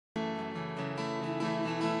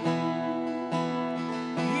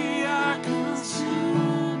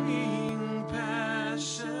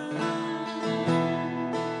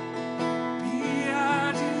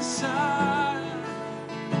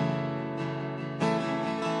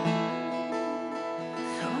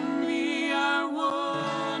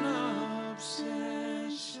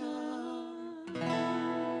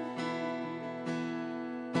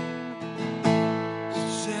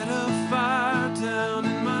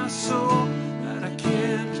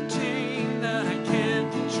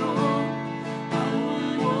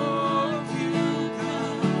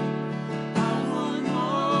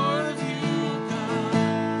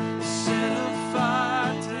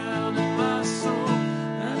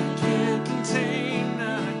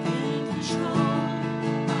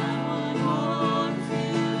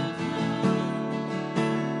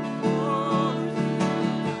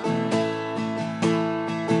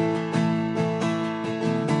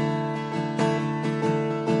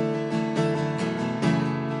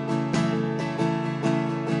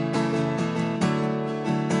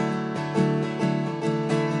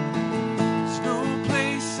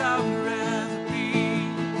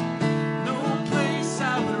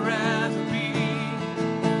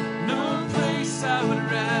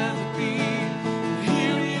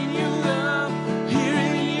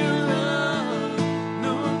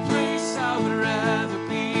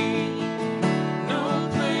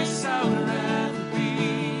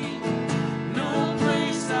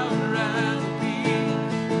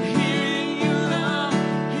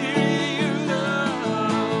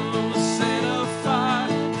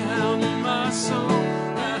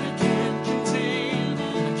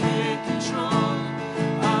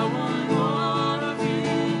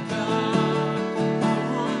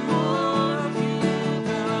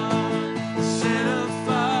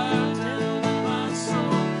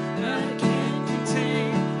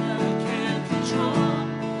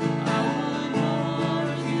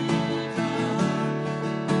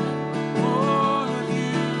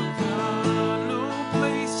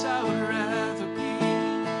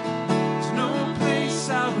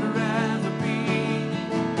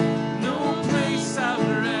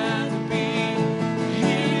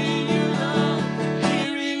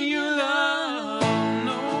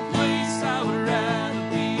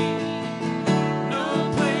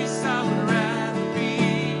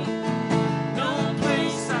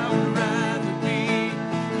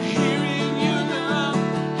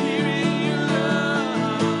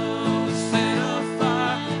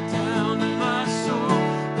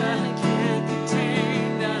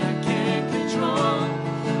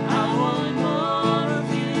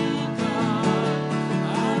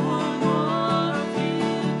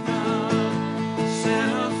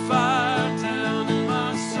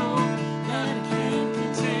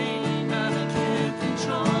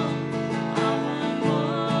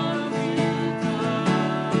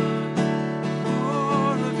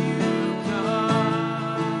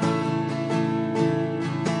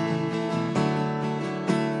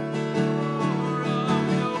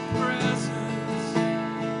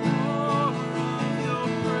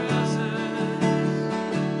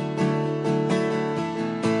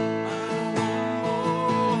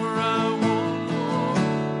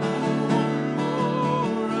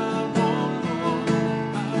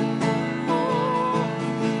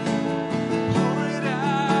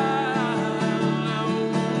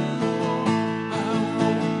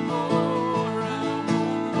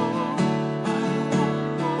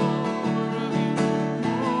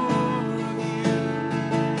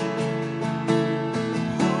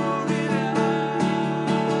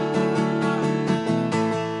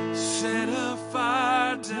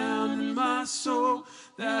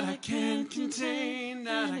contain,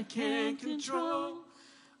 that I can't control.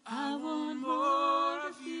 I want more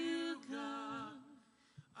of you, God.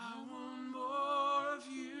 I want more of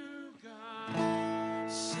you,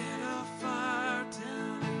 God. Set a fire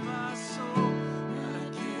down in my soul that I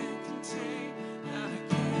can't contain, that I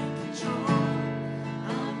can't control.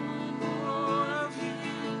 I want more of you,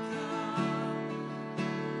 God.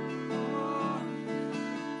 More of you,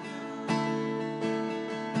 God.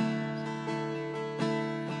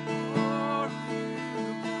 More of you,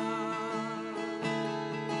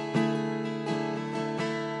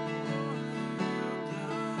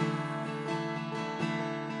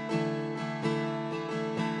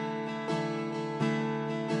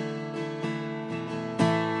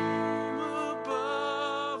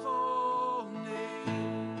 above all names,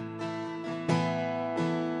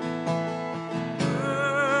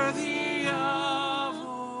 worthy of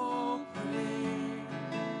all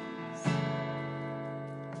praise.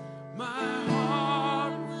 My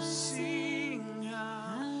heart will sing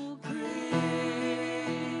how great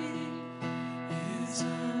is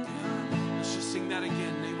our God. Let's just sing that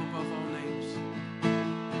again. Name above all names.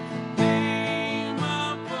 Name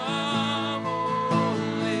above all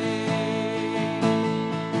names,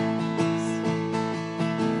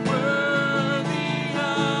 worthy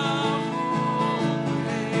of all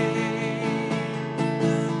praise.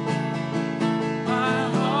 My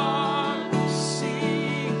heart will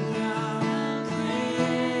sing how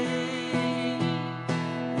great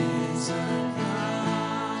is our God.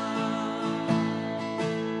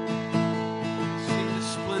 Sing the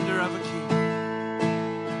splendor of a king.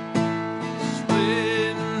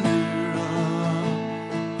 Splendor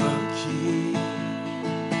of a king,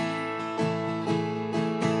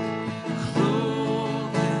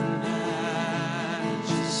 clothed in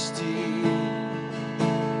majesty.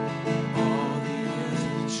 All the earth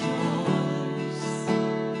rejoices,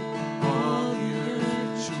 all the earth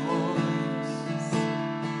rejoices.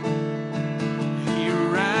 He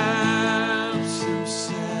wraps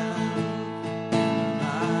himself in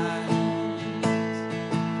light.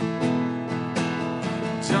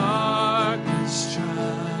 Darkness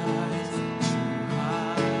tries to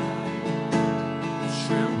hide,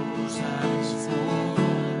 trembles at his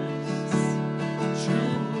voice,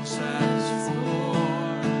 trembles at his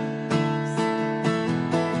voice.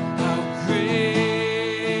 How great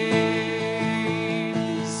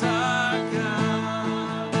is our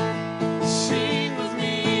God? Sing with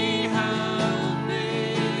me, how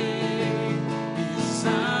great is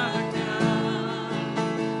our God?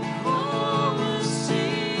 Oh, we'll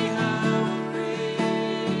see how great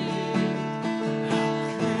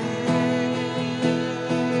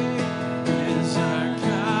is our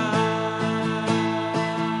God.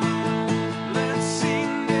 Let's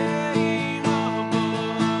sing name above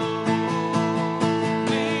all,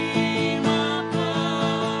 name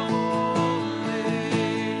above all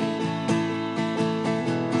names,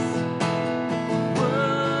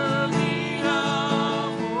 worthy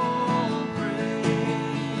of all praise.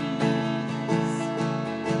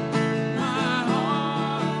 My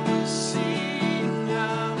heart will sing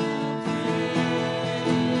how great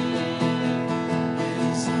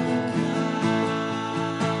is our God.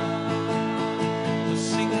 Let's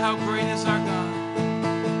sing how great is our God.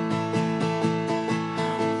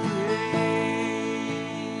 How great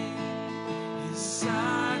is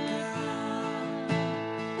our God.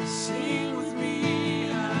 Sing with me,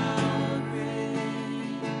 how great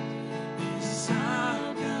is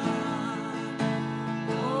our God.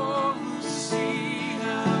 Oh, we'll see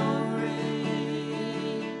how great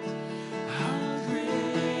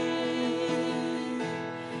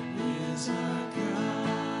is our God.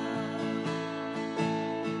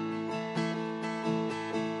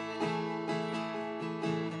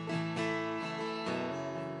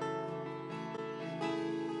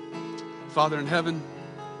 Father in heaven,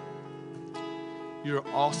 you're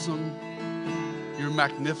awesome, you're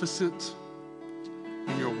magnificent,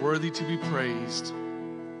 and you're worthy to be praised.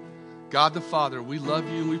 God the Father, we love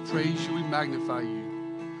you and we praise you, we magnify you.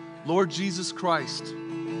 Lord Jesus Christ,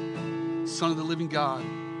 Son of the living God,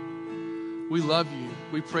 we love you,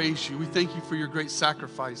 we praise you, we thank you for your great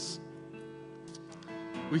sacrifice.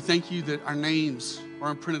 We thank you that our names are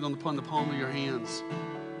imprinted upon the palm of your hands.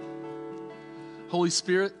 Holy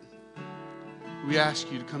Spirit, we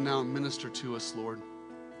ask you to come now and minister to us, Lord.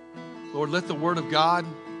 Lord, let the word of God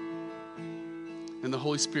and the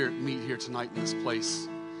Holy Spirit meet here tonight in this place,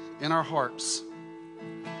 in our hearts.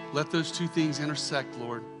 Let those two things intersect,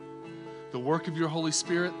 Lord. The work of your Holy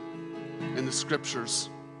Spirit and the scriptures.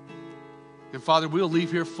 And Father, we'll leave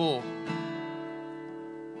here full,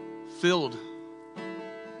 filled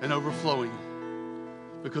and overflowing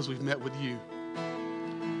because we've met with you.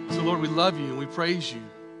 So, Lord, we love you and we praise you.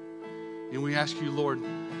 And we ask you, Lord,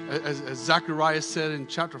 as Zechariah said in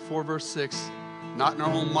chapter 4, verse 6, not in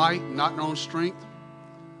our own might, not in our own strength,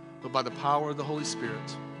 but by the power of the Holy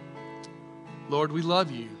Spirit. Lord, we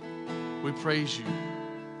love you. We praise you.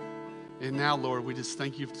 And now, Lord, we just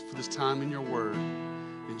thank you for this time in your word.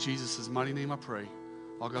 In Jesus' mighty name I pray.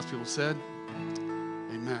 All God's people said,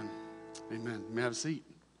 amen. Amen. You may have a seat.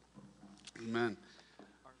 Amen.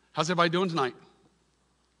 How's everybody doing tonight?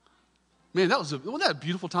 Man, wasn't that a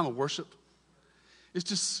beautiful time of worship? It's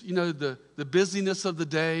just, the busyness of the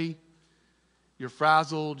day. You're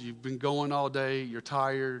frazzled. You've been going all day. You're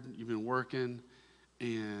tired. You've been working.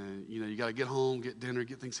 And, you got to get home, get dinner,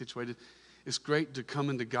 get things situated. It's great to come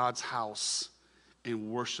into God's house and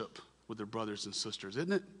worship with their brothers and sisters,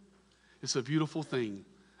 isn't it? It's a beautiful thing.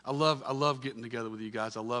 I love getting together with you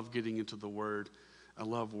guys. I love getting into the Word. I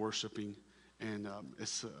love worshiping. And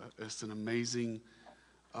it's an amazing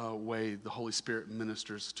way the Holy Spirit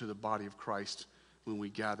ministers to the body of Christ when we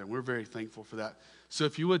gather. And we're very thankful for that. So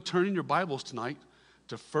if you would turn in your Bibles tonight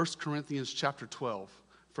to 1 Corinthians chapter 12.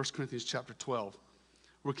 1 Corinthians chapter 12.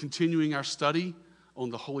 We're continuing our study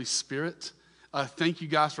on the Holy Spirit. Thank you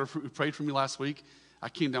guys for who prayed for me last week. I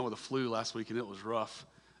came down with a flu last week and it was rough.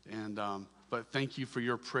 But thank you for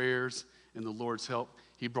your prayers and the Lord's help.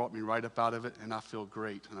 He brought me right up out of it and I feel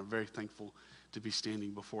great. And I'm very thankful to be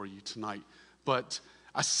standing before you tonight. But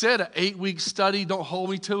I said an 8-week study. Don't hold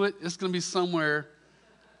me to it. It's going to be somewhere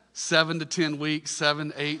 7 to 10 weeks,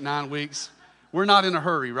 7, 8, 9 weeks. We're not in a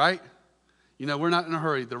hurry, right? We're not in a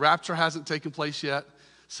hurry. The rapture hasn't taken place yet,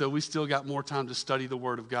 so we still got more time to study the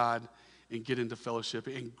Word of God and get into fellowship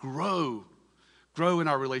and grow in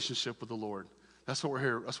our relationship with the Lord. That's what we're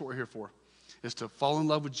here. That's what we're here for, is to fall in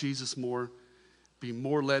love with Jesus more, be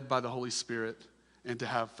more led by the Holy Spirit, and to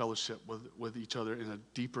have fellowship with each other in a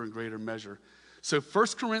deeper and greater measure. So 1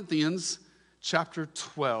 Corinthians chapter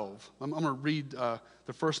 12. I'm going to read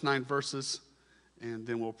the first 9 verses, and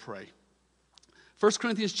then we'll pray. 1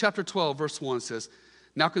 Corinthians chapter 12, verse 1 says,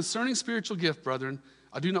 "Now concerning spiritual gift, brethren,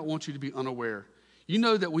 I do not want you to be unaware. You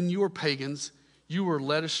know that when you were pagans, you were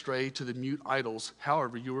led astray to the mute idols,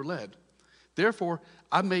 however you were led. Therefore,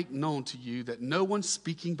 I make known to you that no one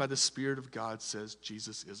speaking by the Spirit of God says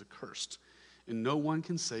Jesus is accursed. And no one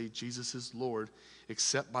can say Jesus is Lord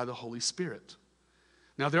except by the Holy Spirit.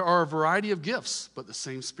 Now there are a variety of gifts, but the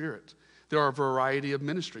same Spirit. There are a variety of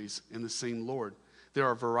ministries, and the same Lord. There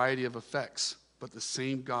are a variety of effects, but the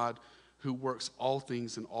same God who works all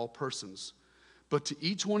things in all persons. But to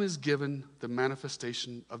each one is given the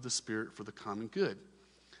manifestation of the Spirit for the common good.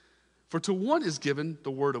 For to one is given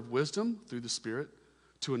the word of wisdom through the Spirit,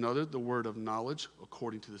 to another the word of knowledge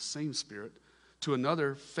according to the same Spirit, to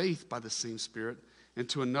another faith by the same Spirit, and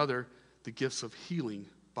to another the gifts of healing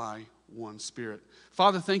by one Spirit."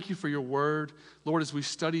 Father, thank you for your word. Lord, as we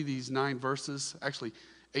study these 9 verses, actually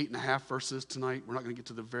 8.5 verses tonight, we're not going to get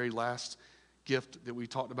to the very last gift that we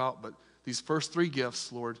talked about, but these first 3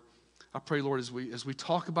 gifts, Lord, I pray, Lord, as we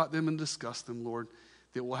talk about them and discuss them, Lord,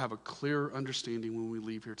 that we'll have a clearer understanding when we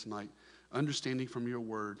leave here tonight, understanding from your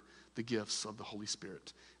word the gifts of the Holy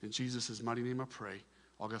Spirit. In Jesus' mighty name I pray.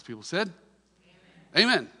 All God's people said?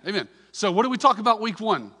 Amen. Amen. So what did we talk about week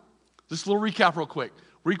 1? Just a little recap real quick.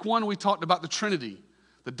 Week 1, we talked about the Trinity,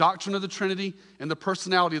 the doctrine of the Trinity and the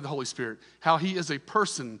personality of the Holy Spirit, how he is a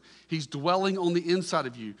person. He's dwelling on the inside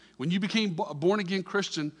of you. When you became a born-again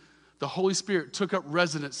Christian, the Holy Spirit took up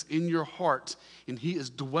residence in your heart, and he is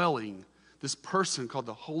dwelling. This person called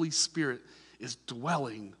the Holy Spirit is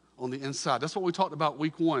dwelling on the inside. That's what we talked about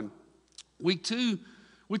week 1. Week 2,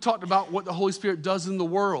 we talked about what the Holy Spirit does in the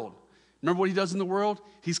world. Remember what he does in the world?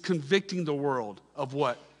 He's convicting the world of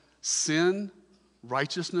what? Sin,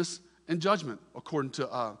 righteousness, and judgment, according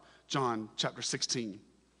to John chapter 16.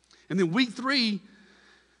 And then week 3,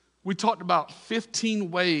 we talked about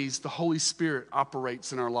 15 ways the Holy Spirit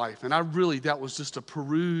operates in our life. And that was just a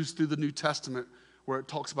peruse through the New Testament where it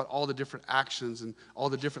talks about all the different actions and all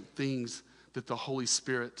the different things that the Holy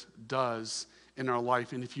Spirit does in our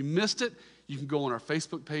life. And if you missed it, you can go on our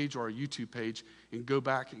Facebook page or our YouTube page and go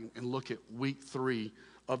back and look at week 3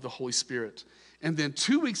 of the Holy Spirit. And then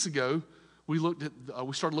 2 weeks ago, we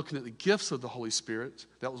started looking at the gifts of the Holy Spirit.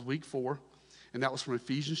 That was week 4, and that was from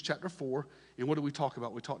Ephesians chapter 4. And what did we talk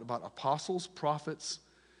about? We talked about apostles, prophets,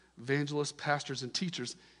 evangelists, pastors, and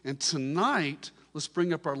teachers. And tonight, let's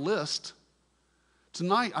bring up our list.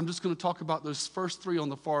 Tonight, I'm just going to talk about those first 3 on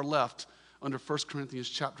the far left under 1 Corinthians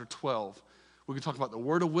chapter 12. We're going to talk about the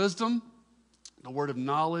word of wisdom, the word of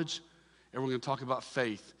knowledge, and we're going to talk about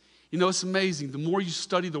faith. You know, it's amazing. The more you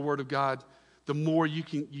study the word of God, the more you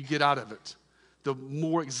get out of it. the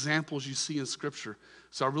more examples you see in Scripture.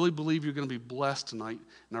 So I really believe you're going to be blessed tonight,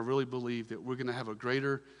 and I really believe that we're going to have a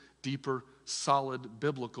greater, deeper, solid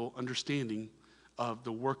biblical understanding of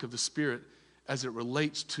the work of the Spirit as it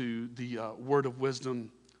relates to the word of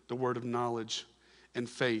wisdom, the word of knowledge, and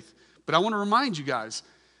faith. But I want to remind you guys,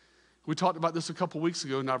 we talked about this a couple weeks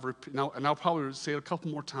ago, and I'll probably say it a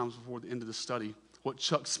couple more times before the end of the study, what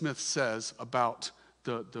Chuck Smith says about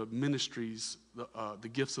the ministries, the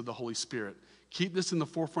gifts of the Holy Spirit. Keep this in the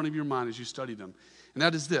forefront of your mind as you study them. And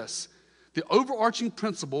that is this. The overarching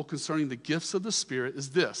principle concerning the gifts of the Spirit is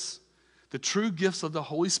this. The true gifts of the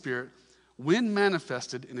Holy Spirit, when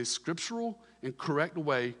manifested in a scriptural and correct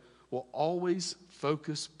way, will always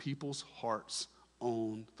focus people's hearts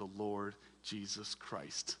on the Lord Jesus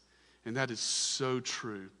Christ. And that is so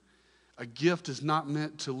true. A gift is not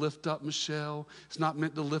meant to lift up Michelle. It's not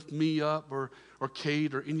meant to lift me up or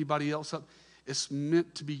Kate or anybody else up. It's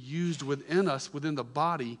meant to be used within us, within the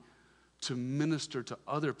body, to minister to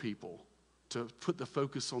other people, to put the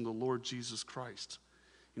focus on the Lord Jesus Christ.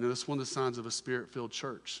 You know, that's one of the signs of a Spirit-filled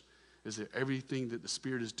church, is that everything that the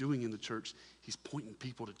Spirit is doing in the church, he's pointing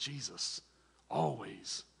people to Jesus,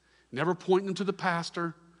 always. Never pointing them to the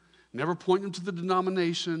pastor, never pointing them to the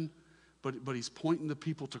denomination, but he's pointing the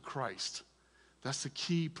people to Christ. That's the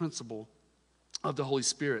key principle of the Holy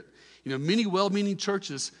Spirit. You know, many well-meaning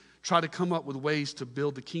churches try to come up with ways to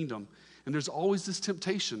build the kingdom, and there's always this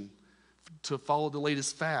temptation to follow the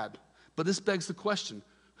latest fad. But this begs the question,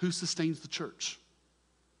 who sustains the church?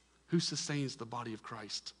 Who sustains the body of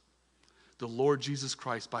Christ? The Lord Jesus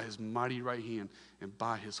Christ, by his mighty right hand and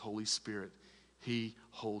by his Holy Spirit. He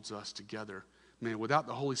holds us together. Man, without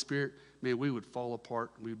the Holy Spirit, man, we would fall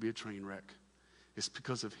apart. We would be a train wreck. It's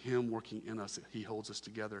because of him working in us that he holds us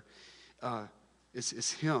together.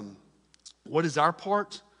 It's him. What is our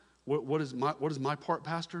part? What is my part,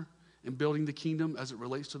 Pastor, in building the kingdom as it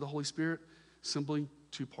relates to the Holy Spirit? Simply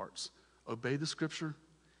two parts. Obey the Scripture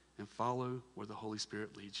and follow where the Holy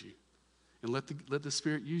Spirit leads you. And let the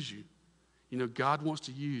Spirit use you. You know, God wants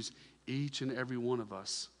to use each and every one of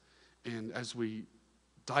us. And as we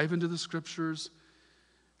dive into the Scriptures,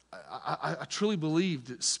 I truly believe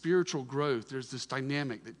that spiritual growth, there's this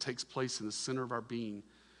dynamic that takes place in the center of our being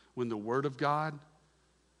when the Word of God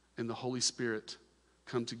and the Holy Spirit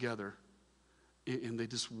come together, and they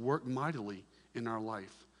just work mightily in our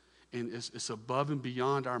life. And it's above and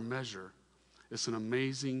beyond our measure. It's an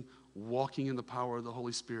amazing walking in the power of the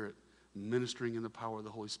Holy Spirit, ministering in the power of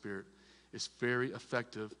the Holy Spirit. It's very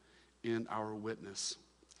effective in our witness.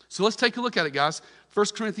 So let's take a look at it, guys. 1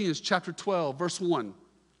 Corinthians chapter 12, verse 1.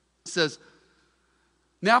 It says,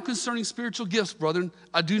 "Now concerning spiritual gifts, brethren,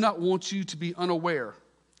 I do not want you to be unaware.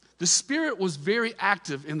 The Spirit was very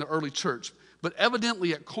active in the early church, but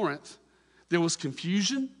evidently at Corinth, there was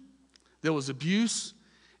confusion, there was abuse,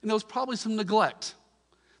 and there was probably some neglect.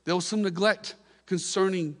 There was some neglect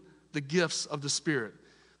concerning the gifts of the Spirit.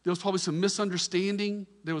 There was probably some misunderstanding.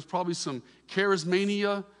 There was probably some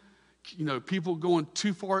charismania, you know, people going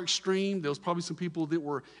too far extreme. There was probably some people that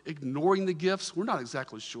were ignoring the gifts. We're not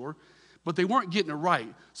exactly sure, but they weren't getting it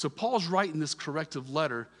right. So Paul's writing this corrective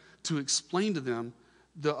letter to explain to them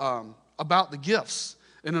about the gifts.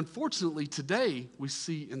 And unfortunately, today, we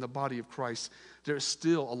see in the body of Christ, there's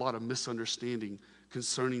still a lot of misunderstanding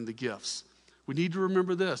concerning the gifts. We need to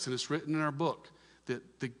remember this, and it's written in our book,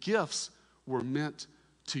 that the gifts were meant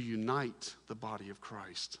to unite the body of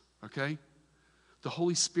Christ, okay? The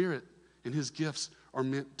Holy Spirit and his gifts are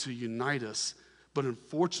meant to unite us, but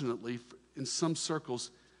unfortunately, in some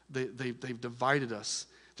circles, they've divided us.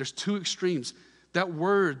 There's two extremes. That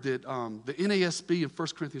word that the NASB in 1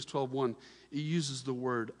 Corinthians 12:1, it uses the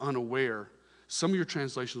word unaware. Some of your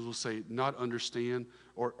translations will say not understand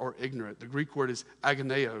or ignorant. The Greek word is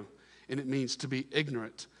agoneo, and it means to be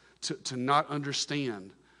ignorant, to not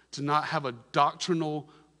understand, to not have a doctrinal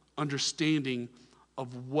understanding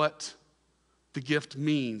of what the gift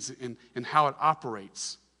means and how it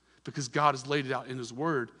operates, because God has laid it out in his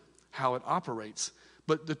word how it operates.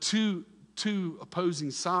 But the two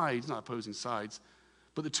opposing sides, not opposing sides,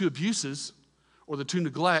 but the two abuses or the two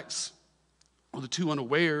neglects or the two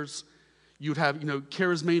unawares, you would have,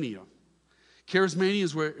 charismania. Charismania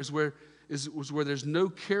is where there's no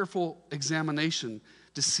careful examination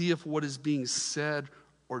to see if what is being said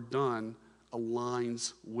or done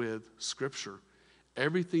aligns with Scripture.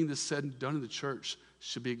 Everything that's said and done in the church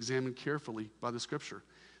should be examined carefully by the Scripture.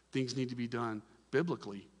 Things need to be done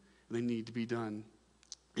biblically, and they need to be done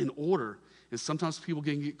in order. And sometimes people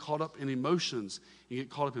can get caught up in emotions and get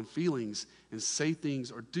caught up in feelings and say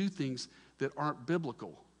things or do things that aren't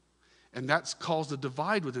biblical. And that's caused a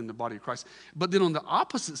divide within the body of Christ. But then on the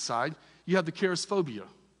opposite side, you have the charisphobia.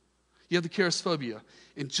 You have the charisphobia.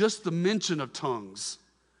 And just the mention of tongues,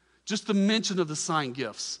 just the mention of the sign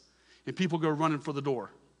gifts, and people go running for the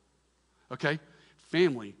door. Okay?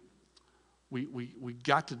 Family, we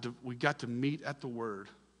got to meet at the Word.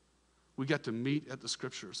 We got to meet at the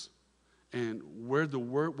Scriptures. And what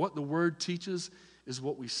the Word teaches is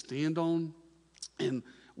what we stand on. And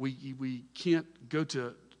we can't go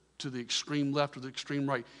to the extreme left or the extreme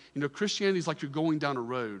right. You know, Christianity is like you're going down a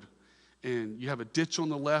road, and you have a ditch on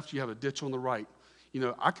the left, you have a ditch on the right. You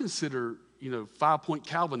know, I consider, 5-point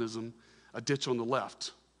Calvinism a ditch on the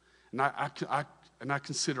left. And I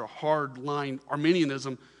consider hard-line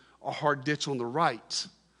Arminianism a hard ditch on the right.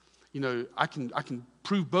 You know, I can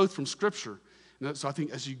prove both from Scripture. So I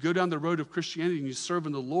think as you go down the road of Christianity and you serve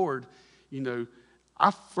in the Lord,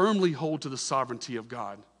 I firmly hold to the sovereignty of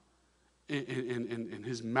God and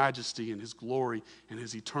His majesty and His glory and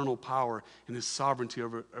His eternal power and His sovereignty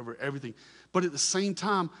over everything. But at the same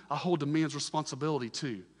time, I hold to man's responsibility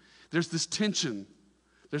too. There's this tension.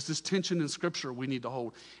 There's this tension in Scripture we need to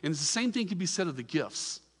hold. And it's the same thing can be said of the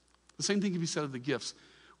gifts. The same thing can be said of the gifts.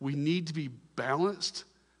 We need to be balanced,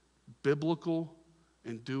 biblical,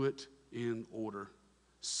 and do it in order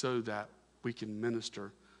so that we can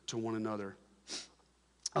minister to one another.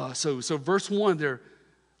 So verse 1 there,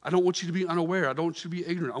 I don't want you to be unaware. I don't want you to be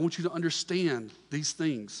ignorant. I want you to understand these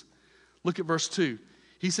things. Look at verse 2.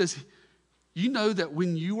 He says, you know that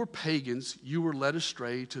when you were pagans, you were led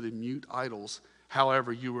astray to the mute idols,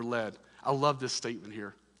 however you were led. I love this statement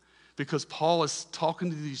here because Paul is talking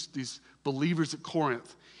to these believers at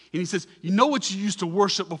Corinth. And he says, you know what you used to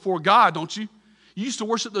worship before God, don't you? You used to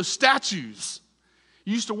worship those statues.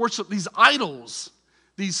 You used to worship these idols,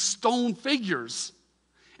 these stone figures.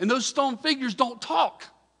 And those stone figures don't talk.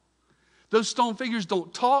 Those stone figures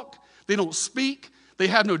don't talk. They don't speak. They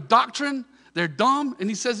have no doctrine. They're dumb. And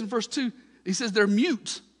he says in verse 2, he says they're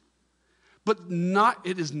mute. But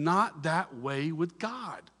it is not that way with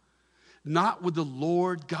God. Not with the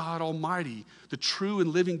Lord God Almighty, the true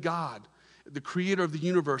and living God, the creator of the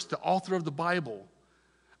universe, the author of the Bible,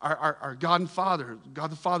 our God and Father,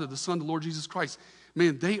 God the Father, the Son, the Lord Jesus Christ.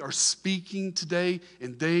 Man, they are speaking today,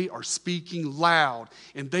 and they are speaking loud,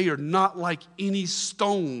 and they are not like any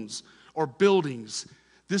stones or buildings.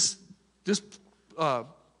 This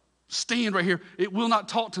stand right here, it will not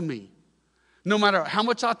talk to me. No matter how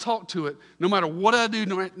much I talk to it, no matter what I do,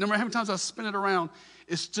 no matter how many times I spin it around,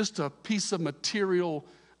 it's just a piece of material,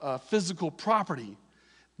 physical property.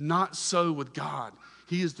 Not so with God.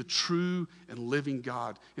 He is the true and living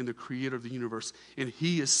God and the creator of the universe. And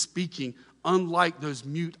He is speaking unlike those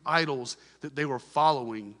mute idols that they were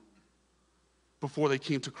following before they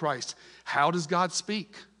came to Christ. How does God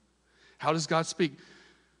speak? How does God speak?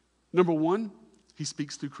 Number one, He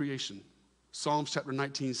speaks through creation. Psalms chapter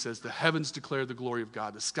 19 says, the heavens declare the glory of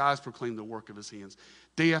God. The skies proclaim the work of His hands.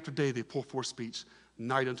 Day after day they pour forth speech.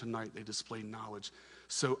 Night unto night they display knowledge.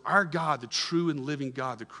 So our God, the true and living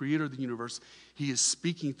God, the creator of the universe, He is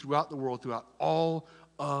speaking throughout the world, throughout all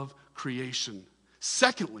of creation.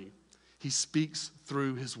 Secondly, He speaks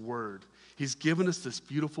through His word. He's given us this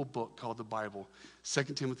beautiful book called the Bible. 2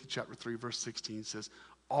 Timothy chapter 3, verse 16 says,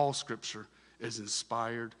 all Scripture is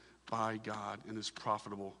inspired by God and is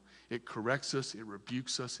profitable. It corrects us, it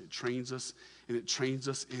rebukes us, it trains us, and it trains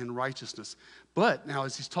us in righteousness. But now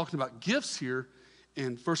as he's talking about gifts here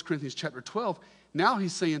in 1 Corinthians chapter 12, now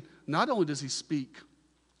he's saying not only does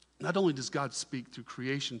God speak through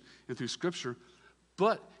creation and through Scripture,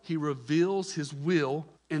 but He reveals His will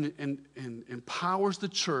and empowers the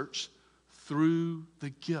church through the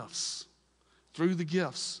gifts. Through the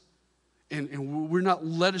gifts. And we're not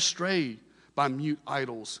led astray by mute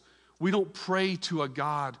idols. We don't pray to a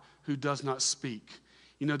God who does not speak.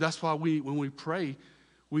 That's why when we pray,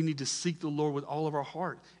 we need to seek the Lord with all of our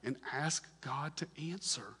heart and ask God to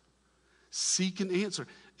answer. Seek and answer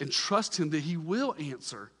and trust Him that He will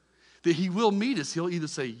answer, that He will meet us. He'll either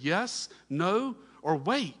say yes, no, or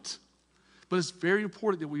wait. But it's very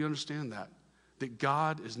important that we understand that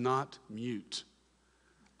God is not mute.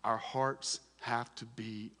 Our hearts have to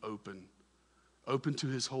be open to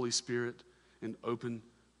His Holy Spirit and open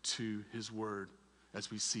to His Word as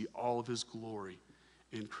we see all of His glory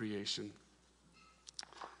in creation.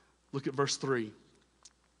 Look at verse 3.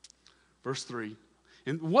 Verse 3.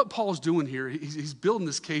 And what Paul's doing here, he's building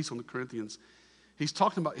this case on the Corinthians. He's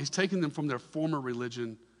taking them from their former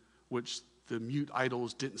religion, which the mute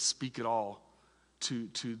idols didn't speak at all, to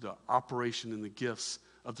the operation and the gifts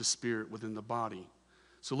of the Spirit within the body.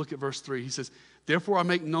 So look at verse 3. He says, therefore I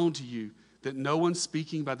make known to you that no one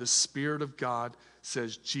speaking by the Spirit of God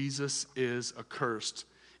says Jesus is accursed.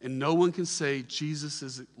 And no one can say Jesus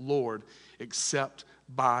is Lord except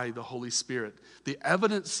by the Holy Spirit. The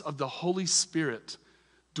evidence of the Holy Spirit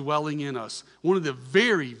dwelling in us, one of the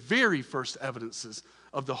very, very first evidences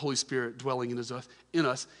of the Holy Spirit dwelling in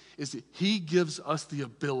us is that he gives us the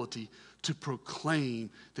ability to proclaim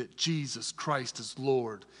that Jesus Christ is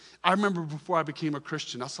Lord. I remember before I became a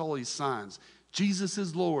Christian, I saw all these signs. Jesus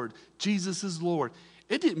is Lord. Jesus is Lord.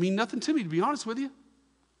 It didn't mean nothing to me, to be honest with you.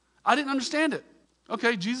 I didn't understand it.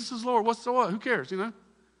 Okay, Jesus is Lord. What's the what? Who cares, you know?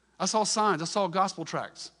 I saw signs. I saw gospel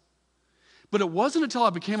tracts. But it wasn't until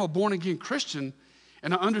I became a born-again Christian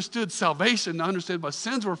and I understood salvation, and I understood my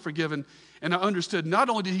sins were forgiven, and I understood not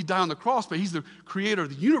only did he die on the cross, but he's the creator of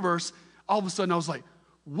the universe. All of a sudden I was like,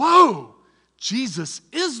 whoa, Jesus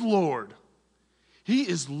is Lord. He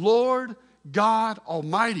is Lord God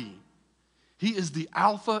Almighty. He is the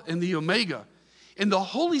Alpha and the Omega. And the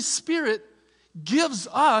Holy Spirit gives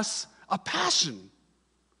us a passion,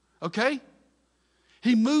 okay?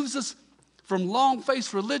 He moves us from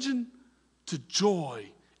long-faced religion to joy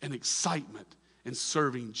and excitement in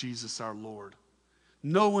serving Jesus our Lord.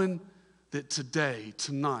 Knowing that today,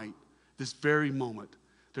 tonight, this very moment,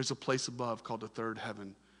 there's a place above called the third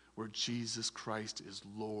heaven where Jesus Christ is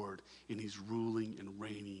Lord and he's ruling and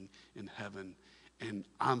reigning in heaven. And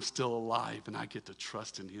I'm still alive and I get to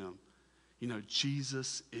trust in him. You know,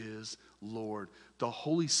 Jesus is Lord. The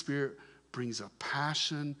Holy Spirit brings a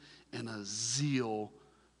passion and a zeal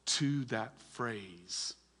to that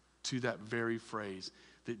phrase, to that very phrase,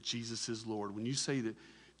 that Jesus is Lord. When you say that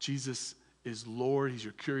Jesus is Lord, he's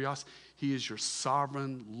your curiosity, he is your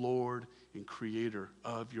sovereign Lord and creator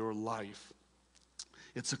of your life.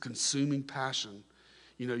 It's a consuming passion.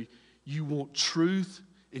 You know, you want truth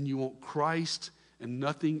and you want Christ, and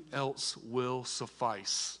nothing else will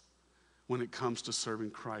suffice when it comes to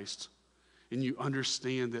serving Christ. And you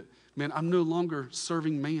understand that, man, I'm no longer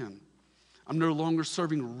serving man. I'm no longer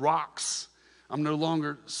serving rocks. I'm no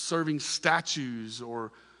longer serving statues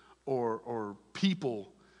or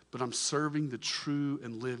people, but I'm serving the true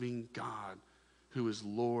and living God who is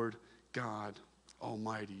Lord God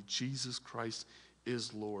Almighty. Jesus Christ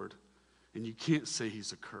is Lord. And you can't say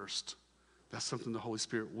he's accursed. That's something the Holy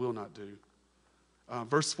Spirit will not do.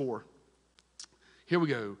 Verse 4. Here we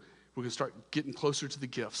go. We're going to start getting closer to the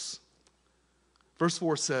gifts. Verse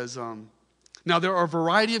 4 says, now there are a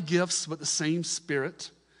variety of gifts, but the same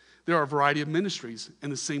Spirit. There are a variety of ministries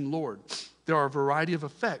and the same Lord. There are a variety of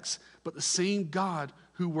effects, but the same God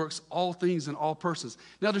who works all things in all persons.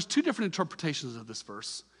 Now there's two different interpretations of this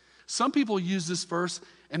verse. Some people use this verse,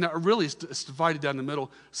 and really it's divided down the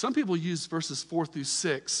middle. Some people use verses 4 through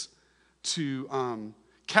 6 to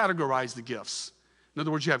categorize the gifts. In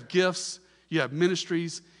other words, you have gifts, you have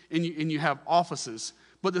ministries, and you have offices.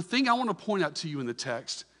 But the thing I want to point out to you in the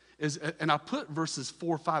text is, and I put verses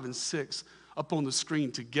 4, 5, and 6 up on the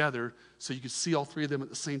screen together so you could see all three of them at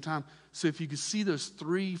the same time. So if you could see those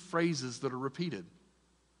three phrases that are repeated.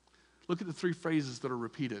 Look at the three phrases that are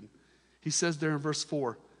repeated. He says there in verse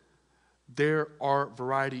 4, there are a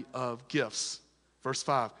variety of gifts. Verse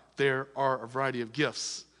 5, there are a variety of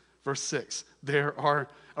gifts. Verse 6, there are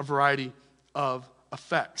a variety of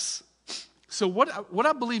effects. So what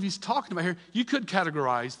I believe he's talking about here, you could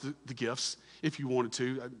categorize the gifts if you wanted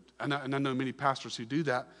to, and I know many pastors who do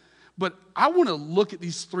that. But I want to look at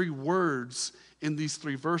these three words in these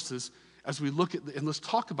three verses as we look at, and let's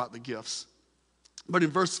talk about the gifts. But in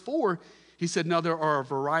verse 4, he said, now there are a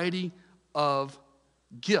variety of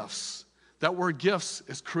gifts. That word gifts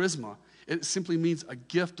is charisma. It simply means a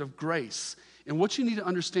gift of grace. And what you need to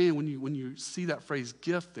understand when you see that phrase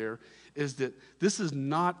gift there is that this is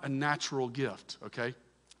not a natural gift, okay?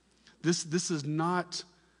 This is not,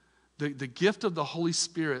 the gift of the Holy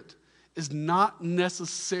Spirit is not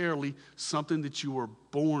necessarily something that you were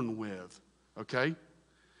born with, okay?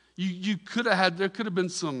 You could have had, there could have been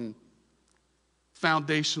some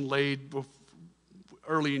foundation laid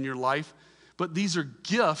early in your life, but these are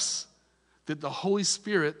gifts that the Holy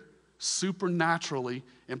Spirit supernaturally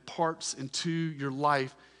imparts into your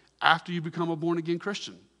life after you become a born-again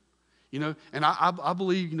Christian. You know, and I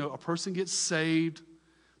believe, you know, a person gets saved,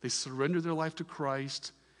 they surrender their life to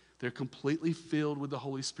Christ, they're completely filled with the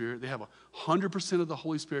Holy Spirit, they have 100% of the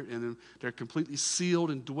Holy Spirit in them, they're completely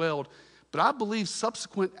sealed and dwelled. But I believe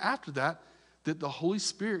subsequent after that the Holy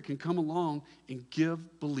Spirit can come along and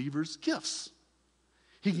give believers gifts.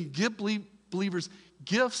 He can give believers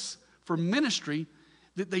gifts for ministry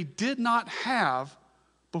that they did not have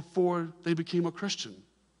before they became a Christian.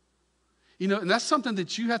 You know, and that's something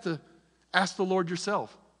that you have to ask the Lord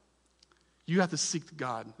yourself. you have to seek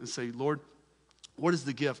God and say, Lord, what is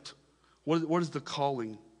the gift? What is the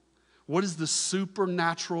calling? What is the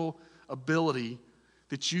supernatural ability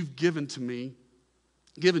that you've given to me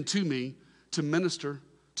to minister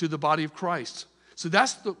to the body of Christ? So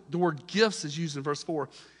that's the word gifts is used in verse 4.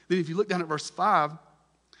 Then if you look down at verse 5,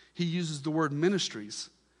 he uses the word ministries.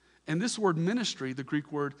 And this word ministry, the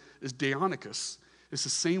Greek word is diakonos. It's the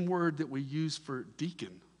same word that we use for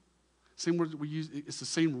deacon. Same word that we use, it's the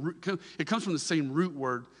same root. It comes from the same root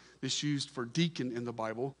word that's used for deacon in the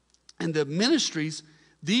Bible. And the ministries,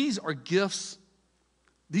 these are gifts.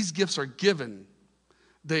 These gifts are given.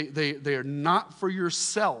 They are not for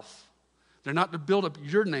yourself. They're not to build up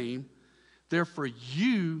your name. They're for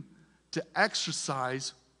you to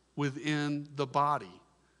exercise within the body,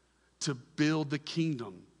 to build the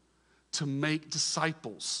kingdom, to make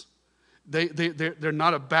disciples. They're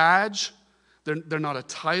not a badge. They're not a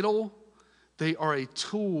title. They are a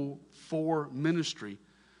tool for ministry.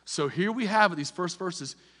 So here we have it, these first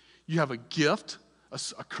verses. You have a gift, a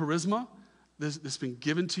charisma that's been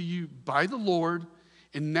given to you by the Lord,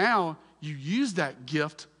 and now you use that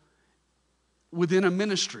gift within a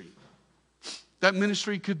ministry. That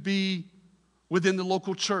ministry could be within the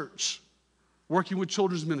local church, working with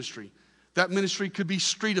children's ministry. That ministry could be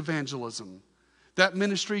street evangelism. That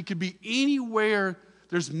ministry could be anywhere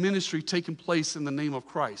there's ministry taking place in the name of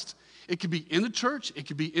Christ. It could be in the church, it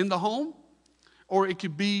could be in the home, or it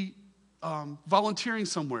could be volunteering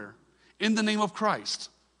somewhere in the name of Christ.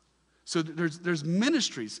 So there's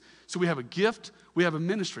ministries. So we have a gift, we have a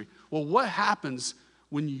ministry. Well, what happens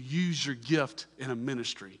when you use your gift in a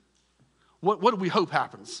ministry? What do we hope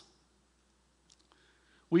happens?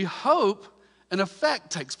 We hope an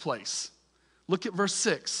effect takes place. Look at verse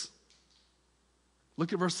 6.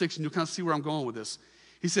 Look at verse 6, and you'll kind of see where I'm going with this.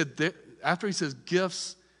 He said, after he says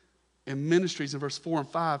gifts and ministries in verse 4 and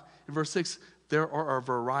 5, in verse 6, there are a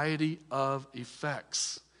variety of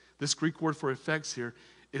effects. This Greek word for effects here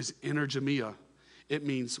is energemia. It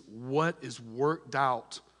means what is worked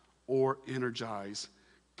out or energized.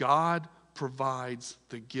 God provides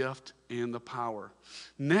the gift and the power.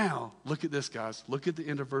 Now, look at this, guys. Look at the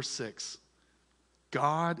end of verse 6.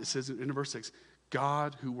 God, it says at the end of verse 6,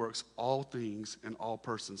 God who works all things in all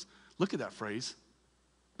persons. Look at that phrase.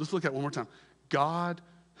 Let's look at it one more time. God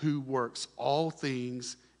who works all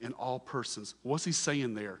things in all persons. What's he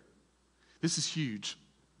saying there? This is huge.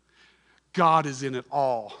 God is in it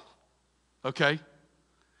all. Okay?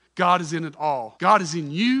 God is in it all. God is in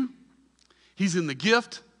you. He's in the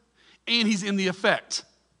gift. And he's in the effect.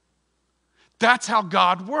 That's how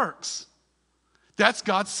God works. That's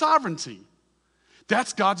God's sovereignty.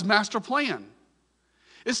 That's God's master plan.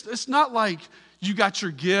 It's not like you got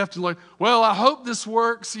your gift and like, well, I hope this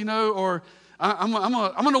works, or I'm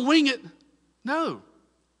going to wing it. No.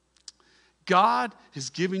 God has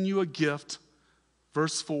given you a gift,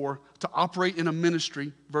 verse 4, to operate in a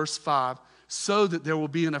ministry, verse 5, so that there will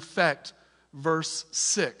be an effect, verse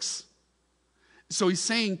 6. So he's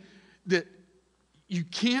saying that you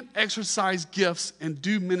can't exercise gifts and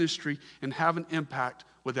do ministry and have an impact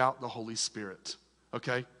without the Holy Spirit.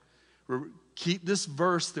 Okay? Keep this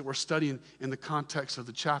verse that we're studying in the context of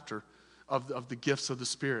the chapter of the gifts of the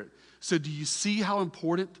Spirit. So do you see how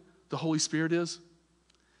important the Holy Spirit is?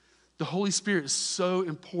 The Holy Spirit is so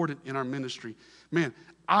important in our ministry. Man,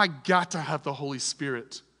 I got to have the Holy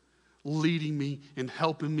Spirit leading me and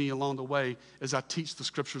helping me along the way as I teach the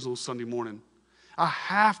scriptures on Sunday morning. I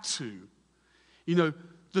have to.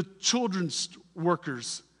 The children's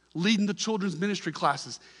workers leading the children's ministry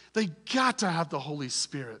classes, they got to have the Holy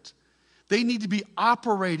Spirit. They need to be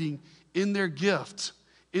operating in their gift,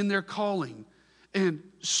 in their calling. And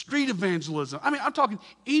street evangelism, I'm talking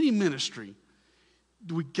any ministry.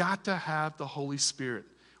 We got to have the Holy Spirit.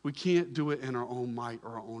 We can't do it in our own might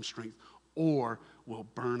or our own strength, or we'll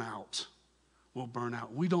burn out. We'll burn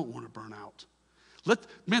out. We don't want to burn out.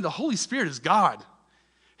 The Holy Spirit is God.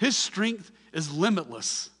 His strength is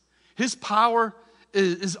limitless. His power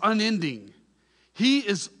is unending. He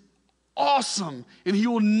is awesome, and he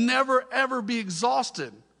will never, ever be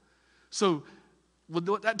exhausted. So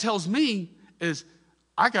what that tells me is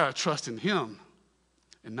I got to trust in him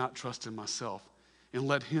and not trust in myself. And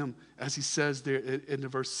let him, as he says there in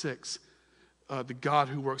verse 6, the God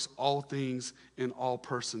who works all things in all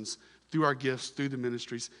persons, through our gifts, through the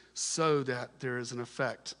ministries, so that there is an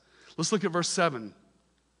effect. Let's look at verse 7.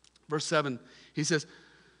 Verse 7, he says,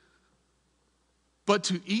 but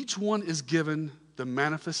to each one is given the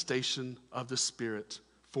manifestation of the Spirit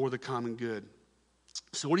for the common good.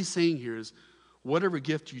 So what he's saying here is, whatever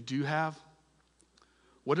gift you do have,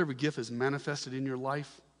 whatever gift is manifested in your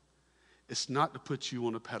life, it's not to put you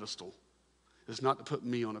on a pedestal. is not to put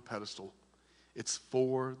me on a pedestal. It's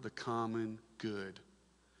for the common good.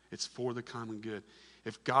 It's for the common good.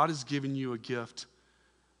 If God has given you a gift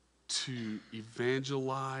to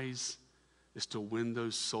evangelize, is to win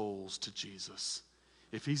those souls to Jesus.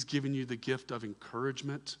 If he's given you the gift of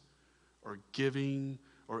encouragement or giving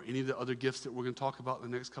or any of the other gifts that we're going to talk about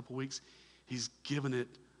in the next couple weeks, he's given it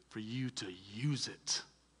for you to use it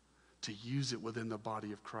within the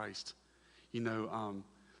body of Christ.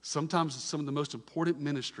 Sometimes some of the most important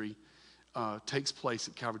ministry takes place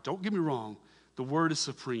at Calvary. Don't get me wrong, the word is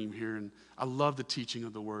supreme here, and I love the teaching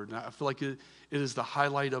of the word. And I feel like it is the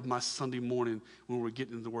highlight of my Sunday morning when we're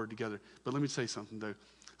getting into the word together. But let me say something, though.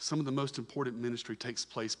 Some of the most important ministry takes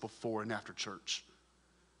place before and after church,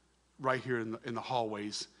 right here in the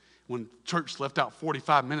hallways. When church left out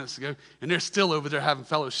 45 minutes ago, and they're still over there having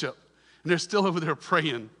fellowship, and they're still over there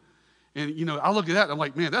praying. And, I look at that, and I'm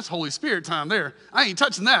like, man, that's Holy Spirit time there. I ain't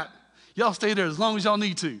touching that. Y'all stay there as long as y'all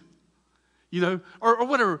need to. Or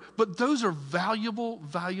whatever. But those are valuable,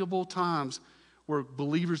 valuable times where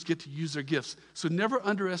believers get to use their gifts. So never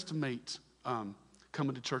underestimate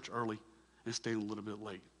coming to church early and staying a little bit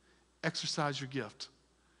late. Exercise your gift,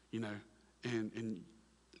 and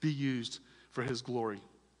be used for his glory.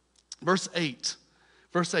 Verse 8.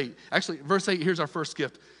 Actually, verse 8, here's our first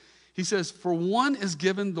gift. He says, for one is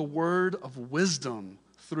given the word of wisdom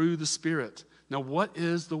through the Spirit. Now, what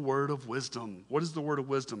is the word of wisdom? What is the word of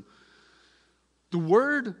wisdom? The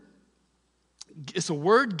word, it's a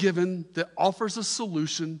word given that offers a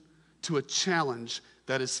solution to a challenge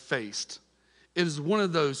that is faced. It is one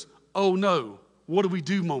of those, oh no, what do we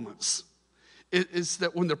do moments. It's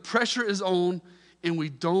that when the pressure is on and we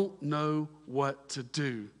don't know what to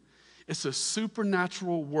do. It's a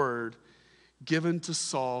supernatural word given to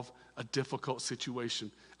solve a difficult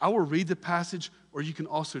situation. I will read the passage, or you can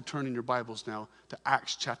also turn in your Bibles now to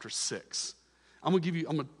Acts chapter 6. I'm going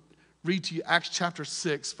to read to you Acts chapter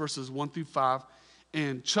 6, verses 1 through 5.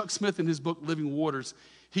 And Chuck Smith, in his book, Living Waters,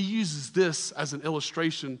 he uses this as an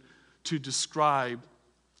illustration to describe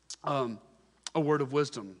a word of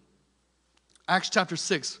wisdom. Acts chapter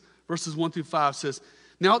 6, verses 1 through 5 says,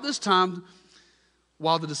 now at this time,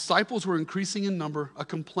 while the disciples were increasing in number, a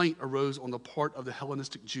complaint arose on the part of the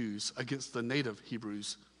Hellenistic Jews against the native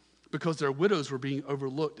Hebrews, because their widows were being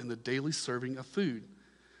overlooked in the daily serving of food.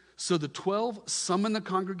 So the 12 summoned the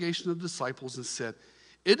congregation of disciples and said,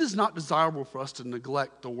 it is not desirable for us to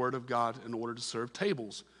neglect the word of God in order to serve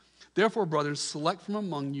tables. Therefore, brothers, select from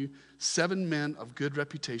among you 7 men of good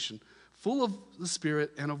reputation, full of the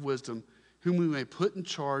Spirit and of wisdom, whom we may put in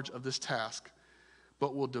charge of this task,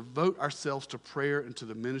 but will devote ourselves to prayer and to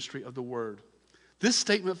the ministry of the word. This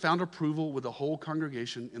statement found approval with the whole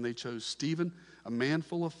congregation, and they chose Stephen, a man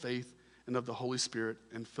full of faith and of the Holy Spirit,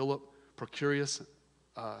 and Philip, Procurius,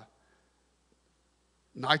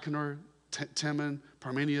 Nicanor, Timon,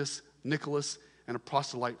 Parmenius, Nicholas, and a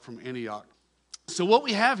proselyte from Antioch. So what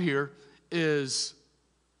we have here is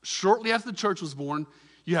shortly after the church was born,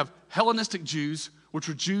 you have Hellenistic Jews, which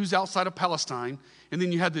were Jews outside of Palestine, and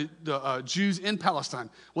then you had the Jews in Palestine.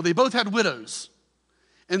 Well, they both had widows.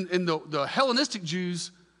 And the Hellenistic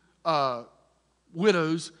Jews'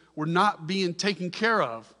 widows were not being taken care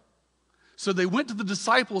of. So they went to the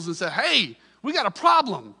disciples and said, hey, we got a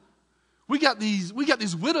problem. We got these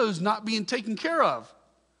widows not being taken care of.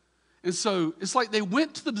 And so it's like they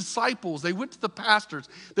went to the disciples, they went to the pastors,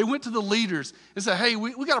 they went to the leaders and said, hey,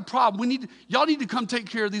 we got a problem. Y'all need to come take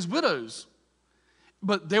care of these widows.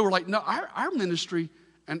 But they were like, no, our ministry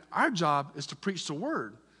and our job is to preach the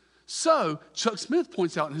word. So Chuck Smith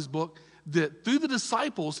points out in his book that through the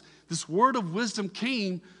disciples, this word of wisdom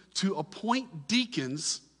came to appoint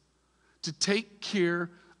deacons to take care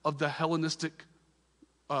of the Hellenistic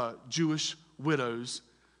Jewish widows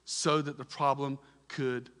so that the problem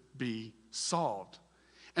could be solved.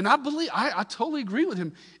 And I believe, I totally agree with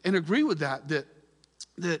him and agree with that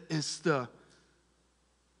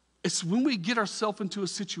it's when we get ourselves into a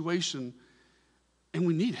situation and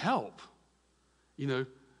we need help,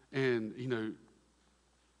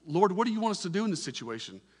 Lord, what do you want us to do in this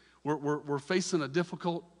situation? We're facing a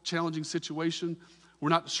difficult, challenging situation. We're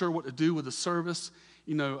not sure what to do with the service.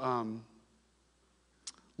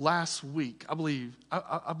 Last week, I believe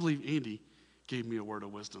Andy gave me a word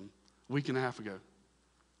of wisdom a week and a half ago.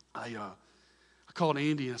 I called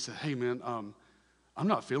Andy and I said, hey, man, I'm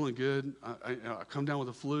not feeling good. I come down with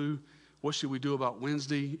a flu. What should we do about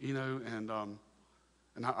Wednesday? And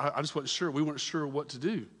I just wasn't sure. We weren't sure what to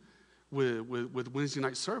do with Wednesday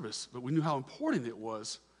night service, but we knew how important it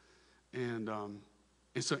was. And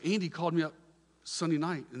so Andy called me up Sunday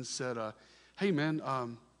night and said, hey, man,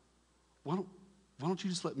 why don't you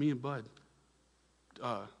just let me and Bud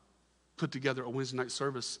put together a Wednesday night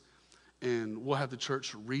service, and we'll have the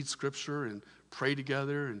church read scripture and pray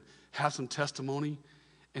together and have some testimony.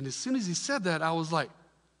 And as soon as he said that, I was like,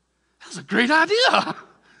 that was a great idea.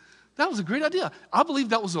 That was a great idea. I believe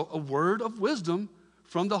that was a word of wisdom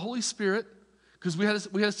from the Holy Spirit, because we had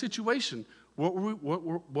a situation. What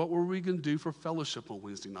were we going to do for fellowship on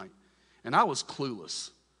Wednesday night? And I was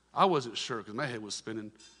clueless. I wasn't sure because my head was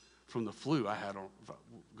spinning from the flu I had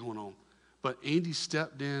going on. But Andy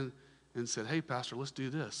stepped in and said, hey, Pastor, let's do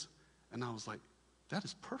this. And I was like, that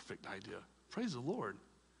is a perfect idea. Praise the Lord.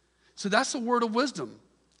 So that's a word of wisdom.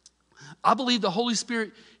 I believe the Holy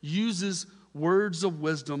Spirit uses words of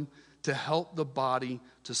wisdom to help the body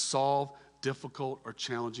to solve difficult or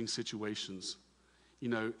challenging situations. You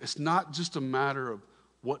know, it's not just a matter of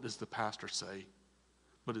what does the pastor say,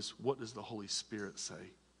 but it's what does the Holy Spirit say.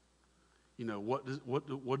 You know, what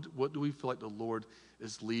do we feel like the Lord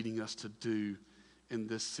is leading us to do in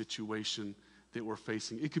this situation that we're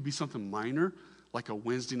facing? It could be something minor, like a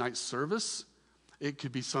Wednesday night service. It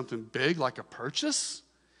could be something big, like a purchase.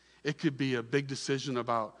 It could be a big decision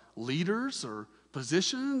about leaders or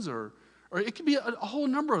positions, or it could be a whole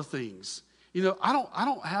number of things. You know, I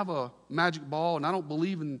don't have a magic ball, and I don't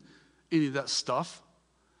believe in any of that stuff.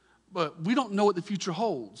 But we don't know what the future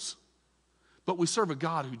holds. But we serve a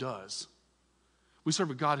God who does. We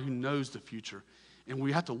serve a God who knows the future. And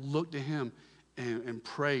we have to look to him and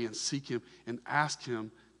pray and seek him and ask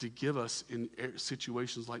him to give us, in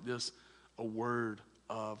situations like this, a word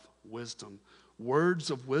of wisdom.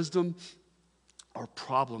 Words of wisdom are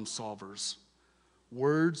problem solvers.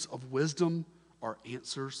 Words of wisdom are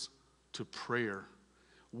answers to prayer.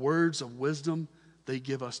 Words of wisdom, they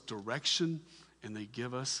give us direction and they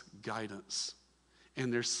give us guidance.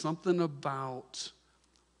 And there's something about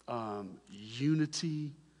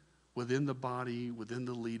unity within the body, within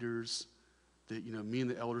the leaders, that, you know, me and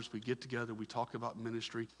the elders, we get together, we talk about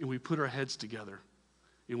ministry, and we put our heads together.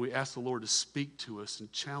 And we ask the Lord to speak to us and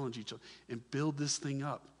challenge each other and build this thing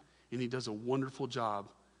up. And he does a wonderful job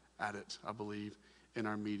at it, I believe, in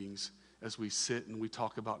our meetings as we sit and we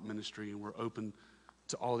talk about ministry and we're open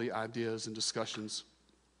to all the ideas and discussions.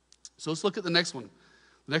 So let's look at the next one.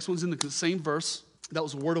 The next one's in the same verse. That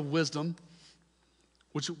was a word of wisdom,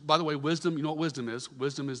 which, by the way, wisdom, you know what wisdom is?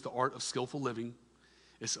 Wisdom is the art of skillful living.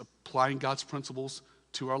 It's applying God's principles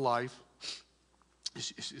to our life.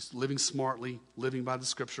 It's living smartly, living by the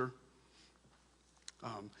scripture.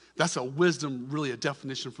 That's a wisdom, really a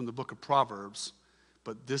definition from the book of Proverbs.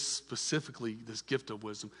 But this specifically, this gift of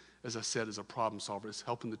wisdom, as I said, is a problem solver. It's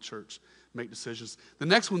helping the church make decisions. The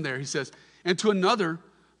next one there, he says, and to another,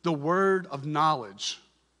 the word of knowledge.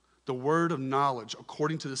 The word of knowledge,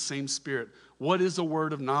 according to the same Spirit. What is a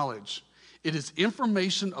word of knowledge? It is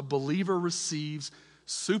information a believer receives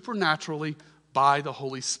supernaturally by the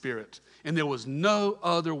Holy Spirit. And there was no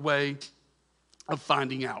other way of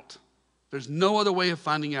finding out. There's no other way of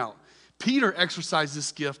finding out. Peter exercised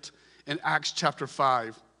this gift in Acts chapter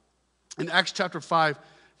 5. In Acts chapter 5,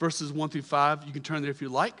 verses 1 through 5, you can turn there if you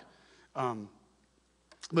like.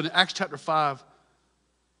 But in Acts chapter 5,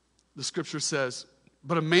 the scripture says,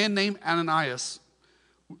 but a man named Ananias,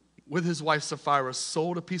 with his wife Sapphira,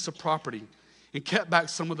 sold a piece of property and kept back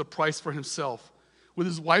some of the price for himself. With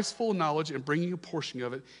his wife's full knowledge and bringing a portion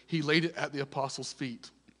of it, he laid it at the apostles' feet.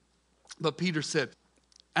 But Peter said,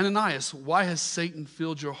 Ananias, why has Satan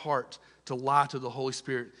filled your heart to lie to the Holy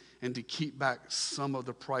Spirit and to keep back some of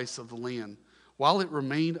the price of the land? While it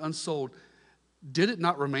remained unsold, did it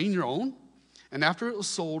not remain your own? And after it was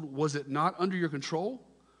sold, was it not under your control?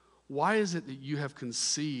 Why is it that you have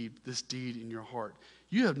conceived this deed in your heart?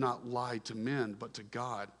 You have not lied to men, but to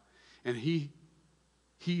God. And he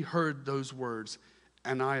heard those words.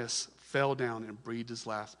 Ananias fell down and breathed his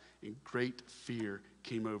last, and great fear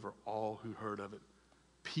came over all who heard of it.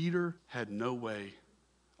 Peter had no way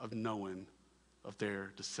of knowing of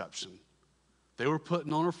their deception. They were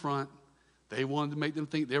putting on a front. They wanted to make them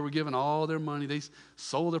think they were giving all their money. They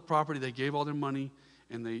sold their property. They gave all their money.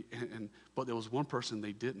 But there was one person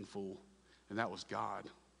they didn't fool, and that was God.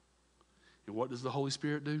 And what does the Holy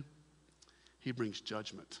Spirit do? He brings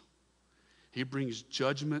judgment. He brings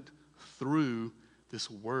judgment through this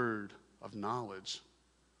word of knowledge.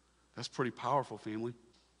 That's pretty powerful, family.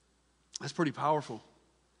 That's pretty powerful.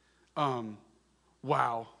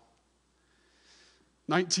 Wow.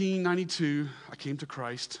 1992, I came to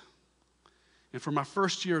Christ. And for my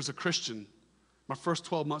first year as a Christian, my first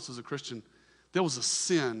 12 months as a Christian, there was a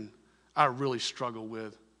sin I really struggled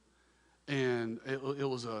with. And it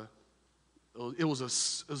was a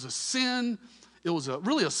sin. It was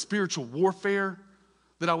really a spiritual warfare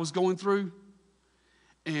that I was going through.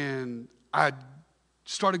 And I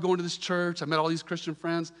started going to this church. I met all these Christian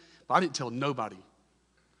friends, but I didn't tell nobody.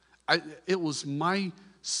 It was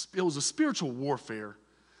a spiritual warfare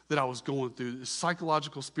that I was going through, this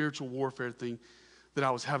psychological spiritual warfare thing that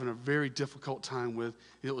I was having a very difficult time with.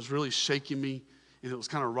 It was really shaking me, and it was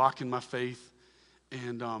kind of rocking my faith.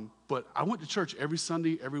 And but I went to church every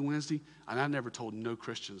Sunday, every Wednesday, and I never told no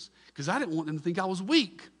Christians because I didn't want them to think I was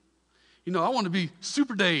weak. You know, I want to be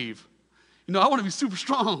super Dave. You know, I want to be super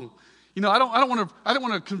strong. You know, I don't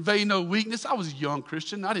want to convey no weakness. I was a young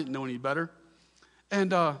Christian. I didn't know any better.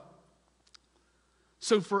 And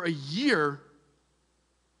so for a year,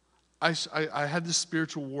 I had this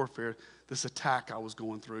spiritual warfare, this attack I was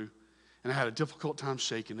going through, and I had a difficult time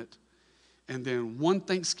shaking it. And then one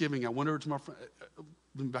Thanksgiving, I went over to my friend,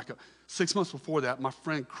 let me back up. 6 months before that, my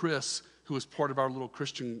friend Chris, who was part of our little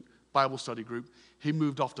Christian Bible study group, he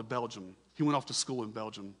moved off to Belgium. He went off to school in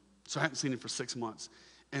Belgium. So I hadn't seen him for 6 months.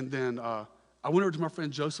 And then I went over to my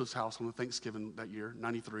friend Joseph's house on the Thanksgiving that year,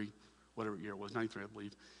 93, whatever year it was, 93, I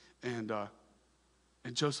believe. And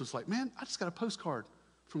Joseph's like, man, I just got a postcard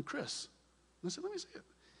from Chris. And I said, let me see it.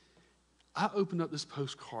 I opened up this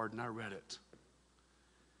postcard and I read it.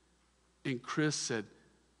 And Chris said,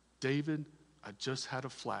 David, I just had a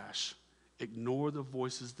flash. Ignore the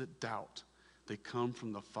voices that doubt. They come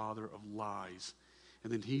from the father of lies.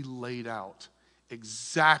 And then he laid out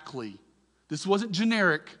exactly, this wasn't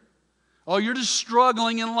generic. Oh, you're just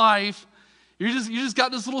struggling in life. You just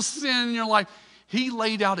got this little sin in your life. He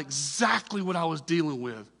laid out exactly what I was dealing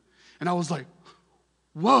with. And I was like,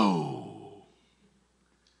 whoa.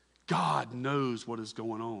 God knows what is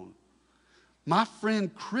going on. My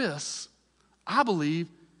friend Chris, I believe,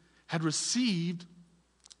 had received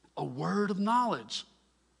a word of knowledge.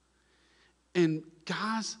 And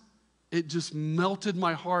guys, it just melted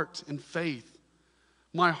my heart in faith.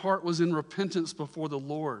 My heart was in repentance before the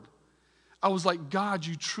Lord. I was like, God,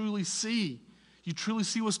 you truly see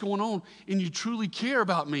what's going on, and you truly care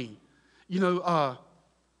about me. You know,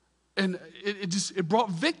 and it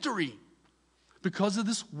brought victory because of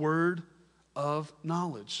this word of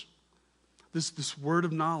knowledge. This word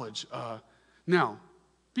of knowledge. Now,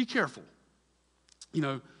 be careful. You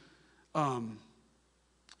know,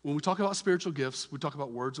 when we talk about spiritual gifts, we talk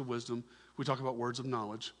about words of wisdom, we talk about words of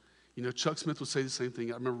knowledge. You know, Chuck Smith would say the same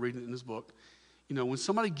thing. I remember reading it in his book. You know, when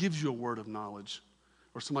somebody gives you a word of knowledge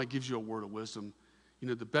or somebody gives you a word of wisdom, you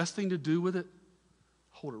know, the best thing to do with it,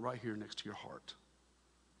 hold it right here next to your heart.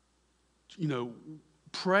 You know,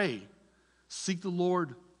 pray, seek the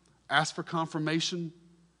Lord, ask for confirmation.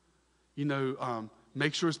 You know,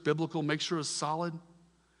 make sure it's biblical, make sure it's solid.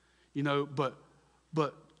 You know, but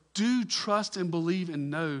do trust and believe and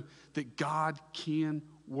know that God can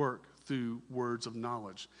work through words of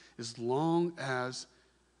knowledge as long as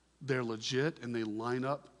they're legit and they line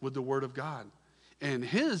up with the Word of God. And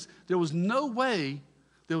there was no way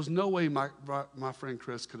my friend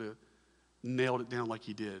Chris could have nailed it down like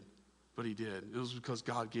he did, but he did. It was because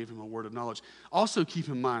God gave him a word of knowledge. Also keep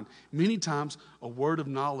in mind, many times a word of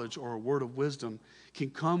knowledge or a word of wisdom can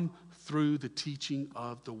come through the teaching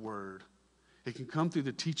of the Word. It can come through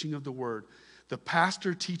the teaching of the Word. The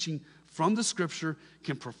pastor teaching from the Scripture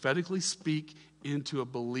can prophetically speak into a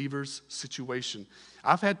believer's situation.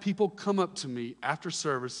 I've had people come up to me after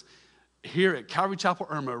service here at Calvary Chapel,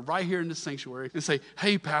 Irma, right here in the sanctuary, and say,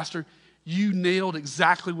 hey, Pastor, you nailed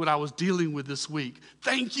exactly what I was dealing with this week.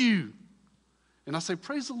 Thank you. And I say,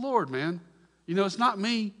 praise the Lord, man. You know, it's not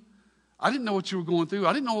me. I didn't know what you were going through.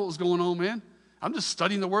 I didn't know what was going on, man. I'm just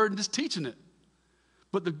studying the Word and just teaching it.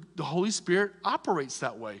 But the Holy Spirit operates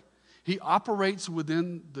that way. He operates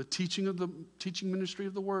within the teaching ministry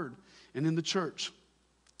of the Word and in the church.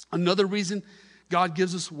 Another reason God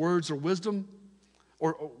gives us words of wisdom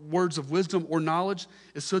or knowledge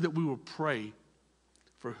is so that we will pray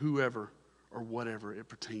for whoever or whatever it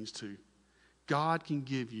pertains to. God can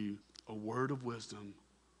give you a word of wisdom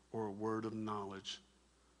or a word of knowledge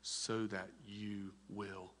so that you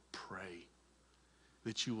will pray,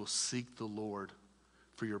 that you will seek the Lord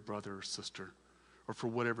for your brother or sister, or for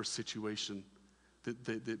whatever situation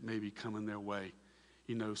that may be coming their way.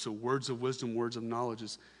 You know, so words of wisdom, words of knowledge,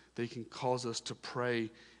 they can cause us to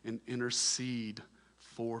pray and intercede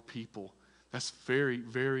for people. That's very,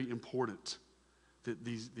 very important. That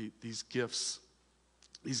these gifts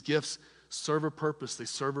serve a purpose. They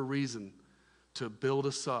serve a reason to build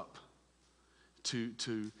us up, to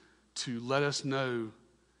let us know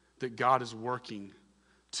that God is working,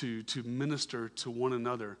 to minister to one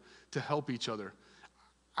another, to help each other.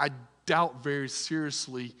 I doubt very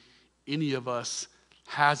seriously any of us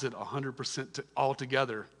has it 100% all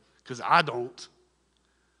together, because I don't.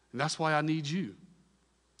 And that's why I need you.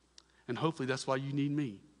 And hopefully that's why you need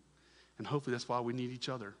me. And hopefully that's why we need each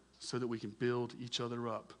other, so that we can build each other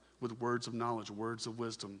up with words of knowledge, words of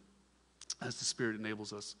wisdom, as the Spirit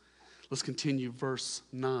enables us. Let's continue verse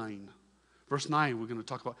 9. Verse 9, we're going to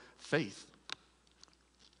talk about faith.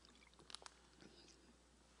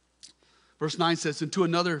 Verse 9 says, and to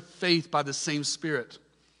another faith by the same Spirit.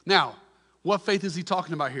 Now, what faith is he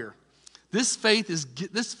talking about here? This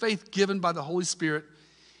faith given by the Holy Spirit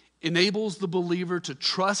enables the believer to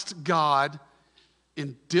trust God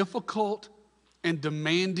in difficult and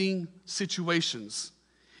demanding situations.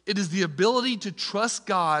 It is the ability to trust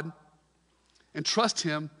God and trust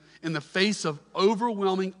Him in the face of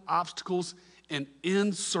overwhelming obstacles and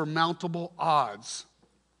insurmountable odds.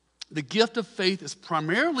 The gift of faith is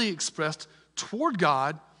primarily expressed toward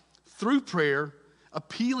God through prayer,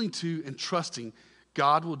 appealing to and trusting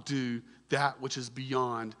God will do that which is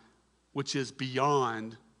beyond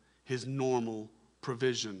His normal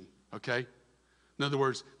provision, okay? In other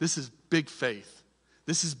words, this is big faith.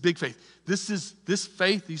 This is big faith. This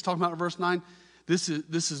faith he's talking about in verse 9, this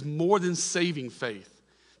is more than saving faith.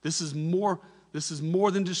 This is more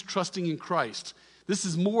than just trusting in Christ. This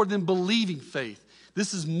is more than believing faith.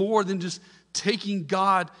 This is more than just taking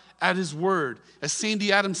God at His word. As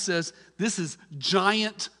Sandy Adams says, this is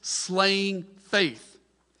giant slaying faith.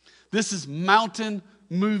 This is mountain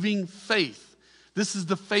moving faith. This is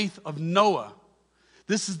the faith of Noah.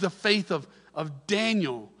 This is the faith of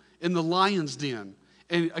Daniel in the lion's den.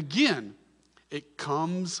 And again, it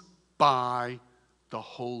comes by the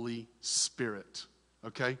Holy Spirit,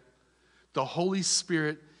 okay? The Holy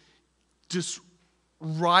Spirit just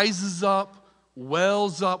rises up,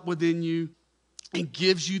 wells up within you, and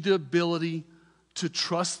gives you the ability to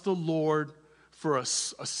trust the Lord for a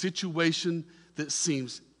situation that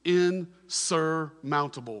seems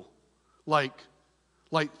insurmountable. Like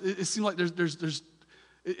it seems like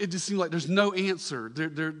it just seems like there's no answer.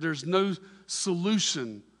 There's no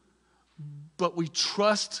solution. But we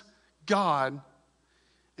trust God,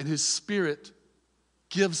 and His Spirit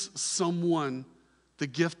gives someone the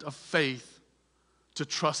gift of faith to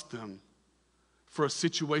trust them for a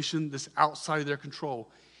situation that's outside of their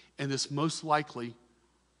control and that's most likely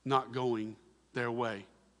not going their way.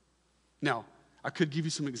 Now, I could give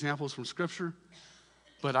you some examples from Scripture,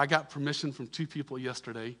 but I got permission from 2 people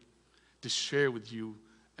yesterday to share with you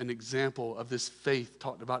an example of this faith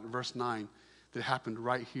talked about in verse 9 that happened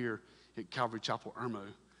right here at Calvary Chapel, Irmo,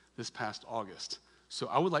 this past August. So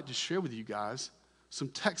I would like to share with you guys some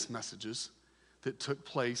text messages that took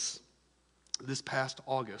place this past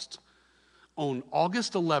August. On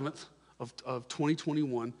August 11th of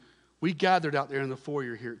 2021, we gathered out there in the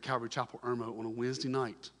foyer here at Calvary Chapel, Irmo on a Wednesday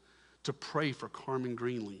night to pray for Carmen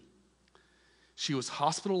Greenlee. She was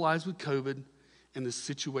hospitalized with COVID, and the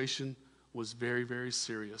situation was very, very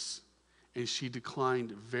serious. And she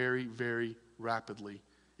declined very, very rapidly.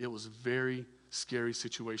 It was a very scary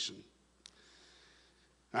situation.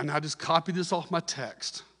 And I just copied this off my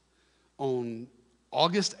text. On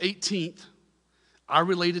August 18th, I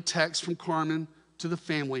relayed a text from Carmen to the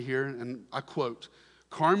family here, and I quote,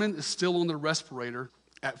 Carmen is still on the respirator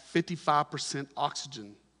at 55%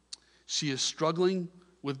 oxygen. She is struggling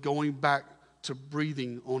with going back to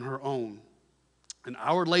breathing on her own. An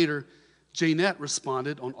hour later, Janette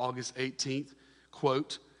responded on August 18th,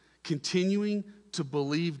 quote, continuing to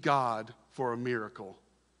believe God for a miracle.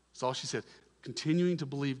 That's all she said, continuing to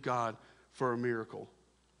believe God for a miracle.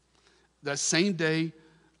 That same day,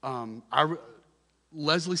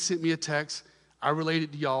 Leslie sent me a text. I relayed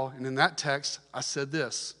it to y'all, and in that text, I said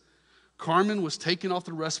this. Carmen was taken off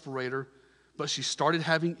the respirator, but she started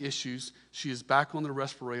having issues. She is back on the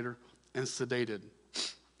respirator and sedated.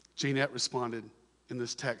 Jeanette responded in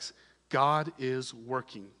this text, God is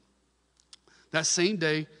working. That same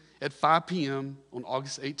day at 5 p.m. on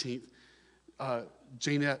August 18th,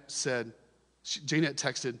 Jeanette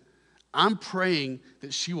texted, I'm praying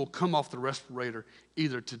that she will come off the respirator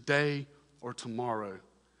either today or tomorrow.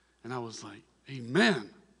 And I was like, amen,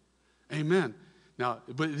 amen. Now,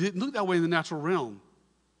 but it didn't look that way in the natural realm.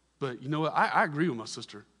 But you know what? I agree with my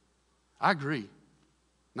sister. I agree.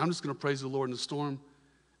 And I'm just going to praise the Lord in the storm.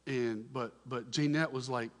 But Jeanette was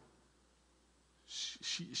like,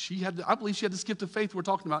 she had, I believe she had this gift of faith we're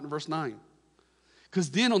talking about in verse 9.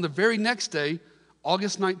 Because then on the very next day,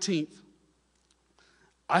 August 19th,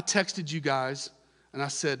 I texted you guys and I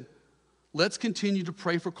said, let's continue to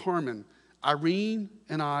pray for Carmen. Irene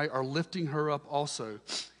and I are lifting her up also.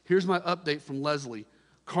 Here's my update from Leslie.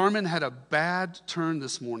 Carmen had a bad turn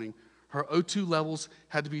this morning. Her O2 levels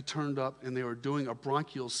had to be turned up, and they were doing a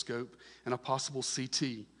bronchial scope and a possible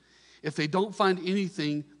CT. If they don't find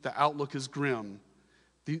anything, the outlook is grim.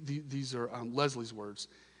 These are Leslie's words.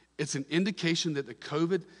 It's an indication that the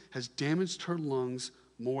COVID has damaged her lungs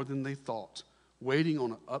more than they thought, waiting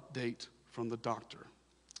on an update from the doctor.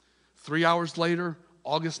 3 hours later,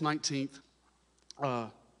 August 19th,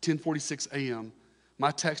 10:46 a.m.,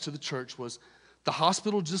 my text to the church was, the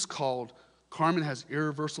hospital just called. Carmen has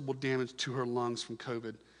irreversible damage to her lungs from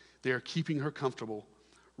COVID. They are keeping her comfortable.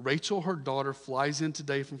 Rachel, her daughter, flies in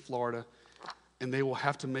today from Florida, and they will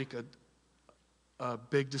have to make a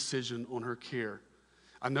big decision on her care.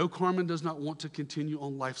 I know Carmen does not want to continue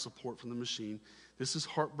on life support from the machine. This is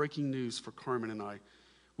heartbreaking news for Carmen and I.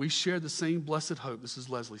 We share the same blessed hope. This is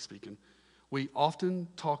Leslie speaking. We often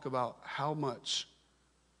talk about how much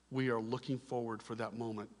we are looking forward for that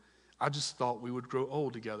moment. I just thought we would grow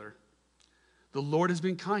old together. The Lord has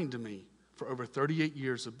been kind to me for over 38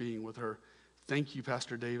 years of being with her. Thank you,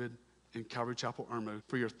 Pastor David and Calvary Chapel Irmo,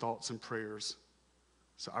 for your thoughts and prayers.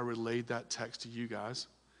 So I relayed that text to you guys.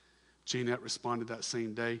 Jeanette responded that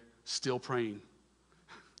same day, still praying.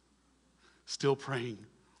 Still praying.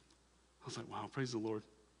 I was like, wow, praise the Lord.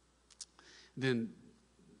 Then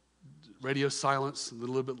radio silence. A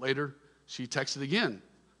little bit later, she texted again.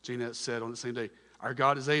 Jeanette said on the same day, our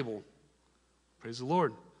God is able. Praise the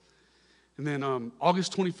Lord. And then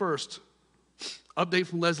August 21st, update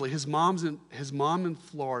from Leslie. His mom in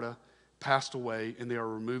Florida passed away, and they are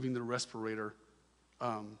removing the respirator.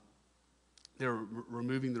 They're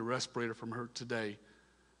removing the respirator from her today,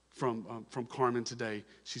 from Carmen today.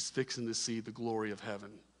 She's fixing to see the glory of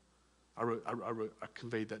heaven. I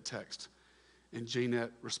conveyed that text. And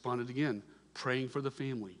Jeanette responded again, praying for the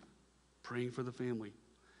family. Praying for the family.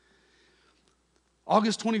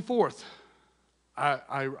 August 24th,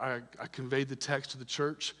 I conveyed the text to the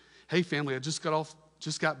church. Hey family, I just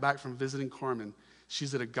got back from visiting Carmen.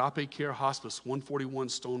 She's at Agape Care Hospice, 141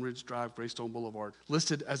 Stone Ridge Drive, Greystone Boulevard.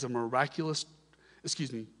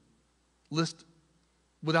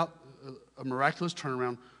 Without a miraculous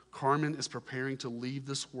turnaround, Carmen is preparing to leave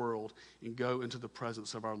this world and go into the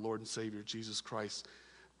presence of our Lord and Savior, Jesus Christ.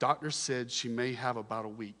 Doctor said she may have about a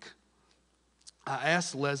week. I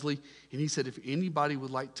asked Leslie, and he said if anybody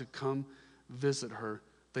would like to come visit her,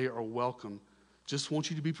 they are welcome. Just want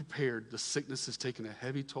you to be prepared. The sickness has taken a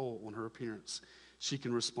heavy toll on her appearance. She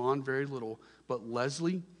can respond very little, but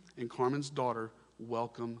Leslie and Carmen's daughter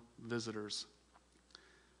welcome visitors.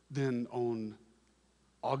 Then on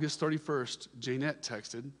August 31st, Jeanette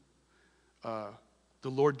texted, the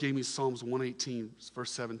Lord gave me Psalms 118,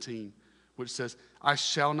 verse 17, which says, I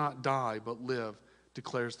shall not die but live,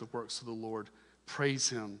 declares the works of the Lord. Praise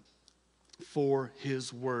him for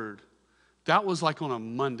his word. That was like on a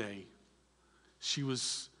Monday.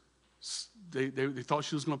 They thought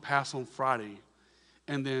she was going to pass on Friday.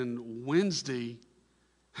 And then Wednesday,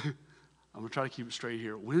 I'm going to try to keep it straight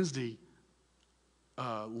here. Wednesday,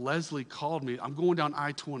 Leslie called me. I'm going down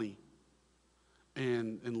I-20.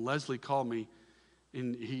 And Leslie called me,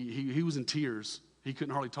 and he was in tears. He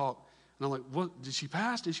couldn't hardly talk. And I'm like, what? Did she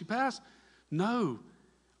pass? Did she pass? No.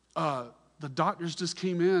 The doctors just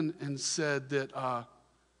came in and said that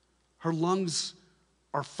her lungs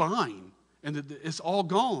are fine and that it's all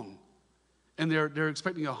gone. And they're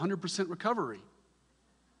expecting 100% recovery.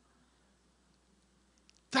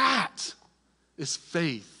 That is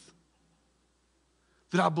faith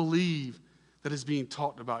that I believe that is being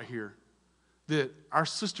talked about here. That our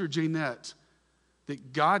sister Jeanette,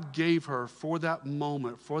 that God gave her for that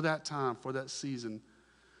moment, for that time, for that season,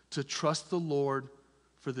 to trust the Lord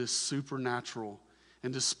for this supernatural.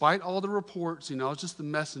 And despite all the reports, I was just the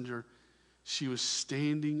messenger, she was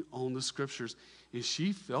standing on the scriptures. And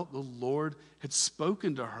she felt the Lord had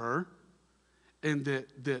spoken to her, and that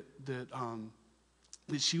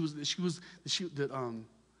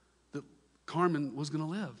Carmen was going to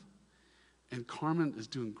live. And Carmen is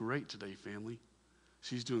doing great today, family.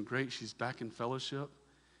 She's doing great. She's back in fellowship.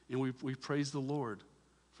 And we praise the Lord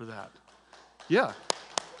for that. Yeah.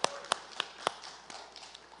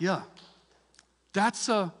 Yeah. That's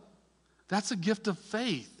a gift of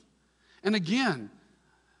faith. And again,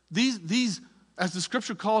 these as the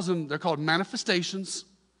scripture calls them, they're called manifestations.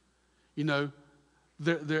 I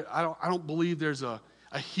don't believe there's a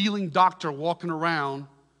healing doctor walking around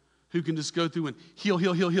who can just go through and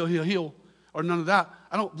heal, or none of that.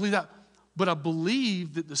 I don't believe that. But I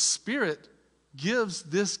believe that the Spirit gives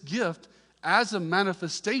this gift as a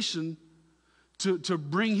manifestation to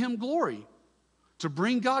bring him glory, to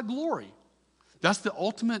bring God glory. That's the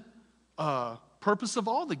ultimate purpose of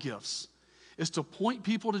all the gifts, is to point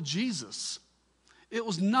people to Jesus. It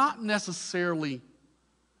was not necessarily,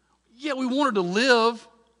 we wanted to live,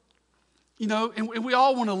 and we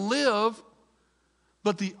all want to live,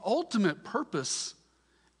 but the ultimate purpose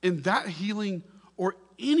And that healing or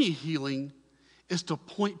any healing is to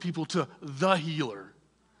point people to the healer,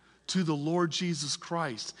 to the Lord Jesus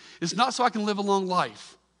Christ. It's not so I can live a long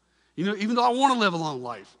life. You know, even though I want to live a long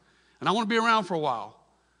life and I want to be around for a while.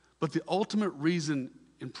 But the ultimate reason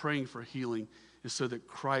in praying for healing is so that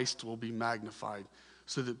Christ will be magnified,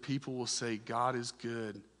 so that people will say God is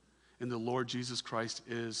good and the Lord Jesus Christ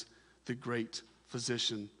is the great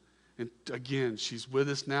physician. And again, she's with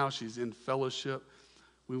us now. She's in fellowship.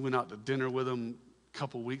 We went out to dinner with them a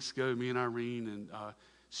couple weeks ago, me and Irene, and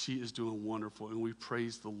she is doing wonderful. And we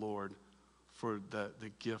praise the Lord for the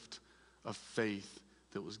gift of faith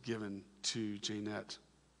that was given to Jeanette.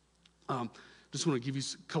 Just want to give you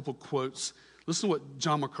a couple quotes. Listen to what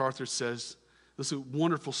John MacArthur says. This is a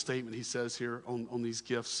wonderful statement he says here on these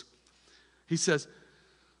gifts. He says,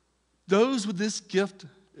 those with this gift,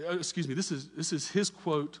 this is his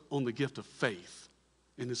quote on the gift of faith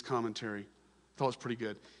in his commentary. I thought it was pretty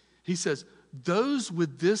good. He says, those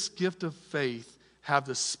with this gift of faith have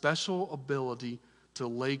the special ability to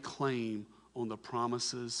lay claim on the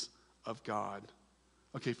promises of God.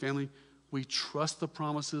 Okay, family, we trust the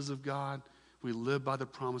promises of God. We live by the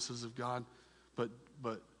promises of God.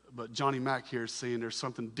 But Johnny Mack here is saying there's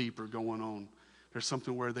something deeper going on. There's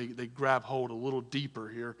something where they grab hold a little deeper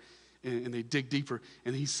here and they dig deeper.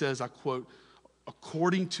 And he says, I quote,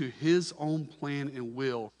 according to his own plan and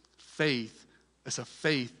will, faith is a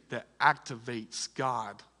faith that activates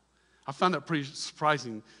God. I found that pretty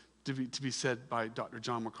surprising to be said by Dr.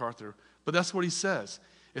 John MacArthur. But that's what he says.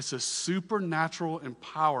 It's a supernatural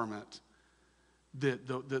empowerment that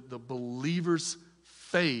the believer's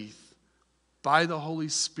faith by the Holy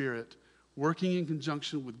Spirit, working in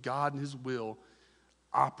conjunction with God and his will,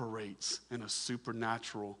 operates in a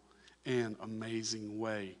supernatural and amazing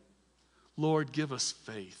way. Lord, give us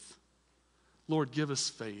faith. Lord, give us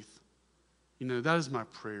faith. You know, that is my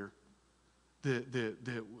prayer.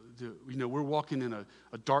 We're walking in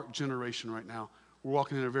a dark generation right now. We're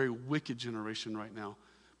walking in a very wicked generation right now.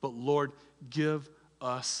 But Lord, give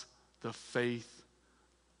us the faith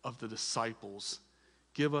of the disciples.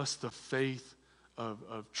 Give us the faith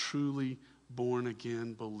of truly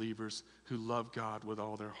born-again believers who love God with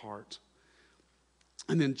all their heart.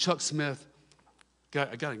 And then Chuck Smith,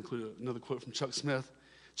 I got to include another quote from Chuck Smith.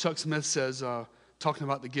 Chuck Smith says, talking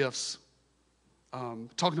about the gifts,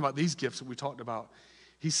 talking about these gifts that we talked about,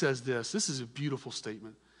 he says this is a beautiful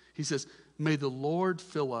statement. He says, may the Lord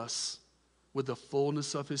fill us with the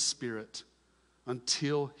fullness of his Spirit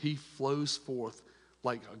until he flows forth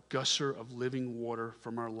like a gusher of living water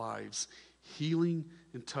from our lives, healing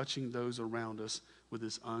and touching those around us with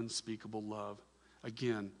his unspeakable love.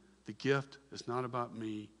 Again, the gift is not about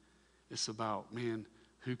me. It's about, man,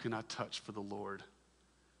 who can I touch for the Lord?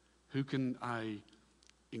 Who can I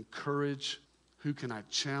encourage? Who can I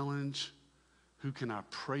challenge? Who can I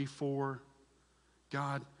pray for?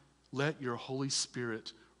 God, let your Holy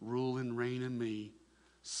Spirit rule and reign in me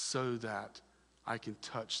so that I can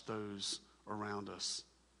touch those around us.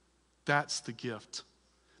 That's the gift.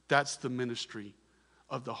 That's the ministry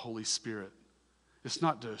of the Holy Spirit. It's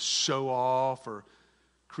not to show off or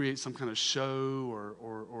create some kind of show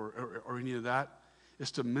or any of that.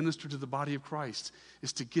 It's to minister to the body of Christ.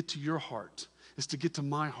 It's to get to your heart. It's to get to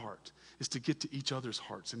my heart. It's to get to each other's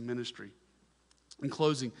hearts in ministry. In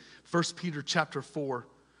closing, 1 Peter chapter 4,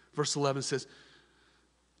 verse 11 says,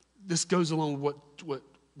 this goes along with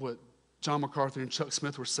what John MacArthur and Chuck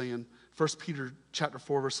Smith were saying. 1 Peter chapter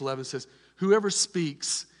 4, verse 11 says, whoever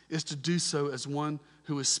speaks is to do so as one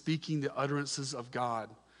who is speaking the utterances of God.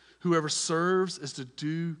 Whoever serves is to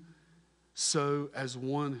do so as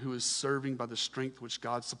one who is serving by the strength which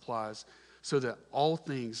God supplies, so that all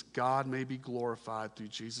things God may be glorified through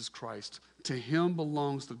Jesus Christ. To him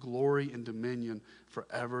belongs the glory and dominion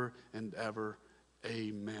forever and ever.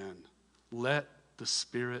 Amen. Let the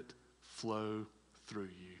Spirit flow through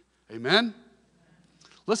you. Amen?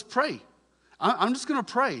 Let's pray. I'm just going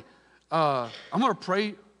to pray. I'm going to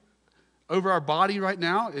pray over our body right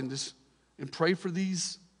now and pray for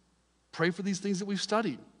these things that we've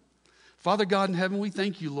studied. Father God in heaven, we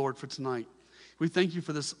thank you, Lord, for tonight. We thank you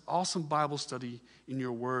for this awesome Bible study in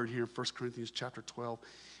your word here in 1 Corinthians chapter 12.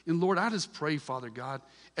 And Lord, I just pray, Father God,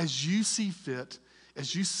 as you see fit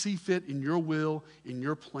in your will, in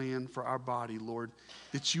your plan for our body, Lord,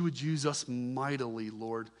 that you would use us mightily,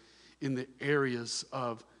 Lord, in the areas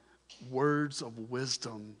of words of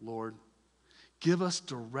wisdom, Lord. Give us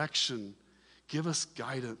direction. Give us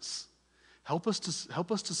guidance. Help us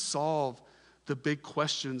to solve the big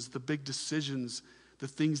questions, the big decisions, the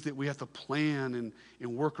things that we have to plan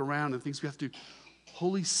and work around and things we have to do.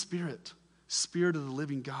 Holy Spirit, Spirit of the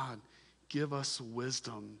living God, give us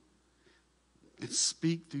wisdom and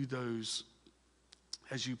speak through those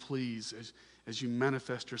as you please, as you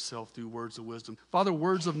manifest yourself through words of wisdom. Father,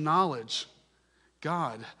 words of knowledge.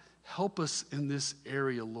 God, help us in this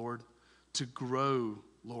area, Lord, to grow,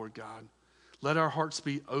 Lord God. Let our hearts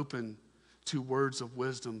be open to words of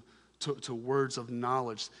wisdom, to words of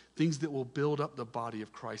knowledge, things that will build up the body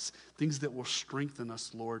of Christ, things that will strengthen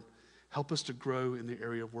us, Lord. Help us to grow in the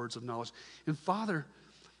area of words of knowledge. And Father,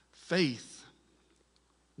 faith.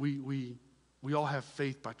 We all have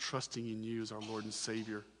faith by trusting in you as our Lord and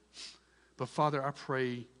Savior. But Father, I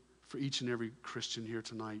pray for each and every Christian here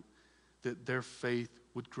tonight that their faith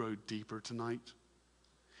would grow deeper tonight.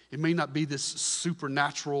 It may not be this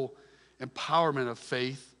supernatural empowerment of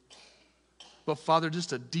faith, but Father,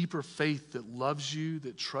 just a deeper faith that loves you,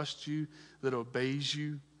 that trusts you, that obeys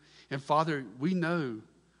you. And Father, we know,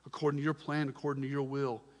 according to your plan, according to your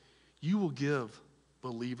will, you will give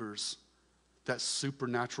believers that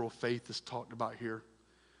supernatural faith that's talked about here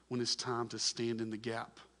when it's time to stand in the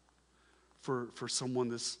gap for someone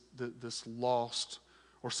that's lost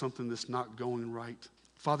or something that's not going right.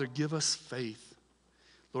 Father, give us faith.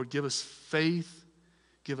 Lord, give us faith,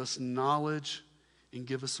 give us knowledge, and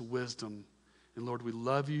give us wisdom. And Lord, we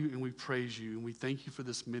love you and we praise you, and we thank you for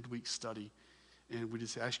this midweek study. And we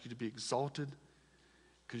just ask you to be exalted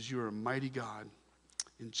because you are a mighty God.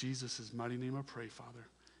 In Jesus' mighty name I pray, Father.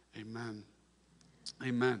 Amen.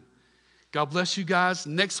 Amen. God bless you guys.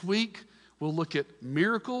 Next week, we'll look at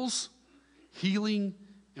miracles, healing,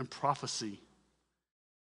 and prophecy.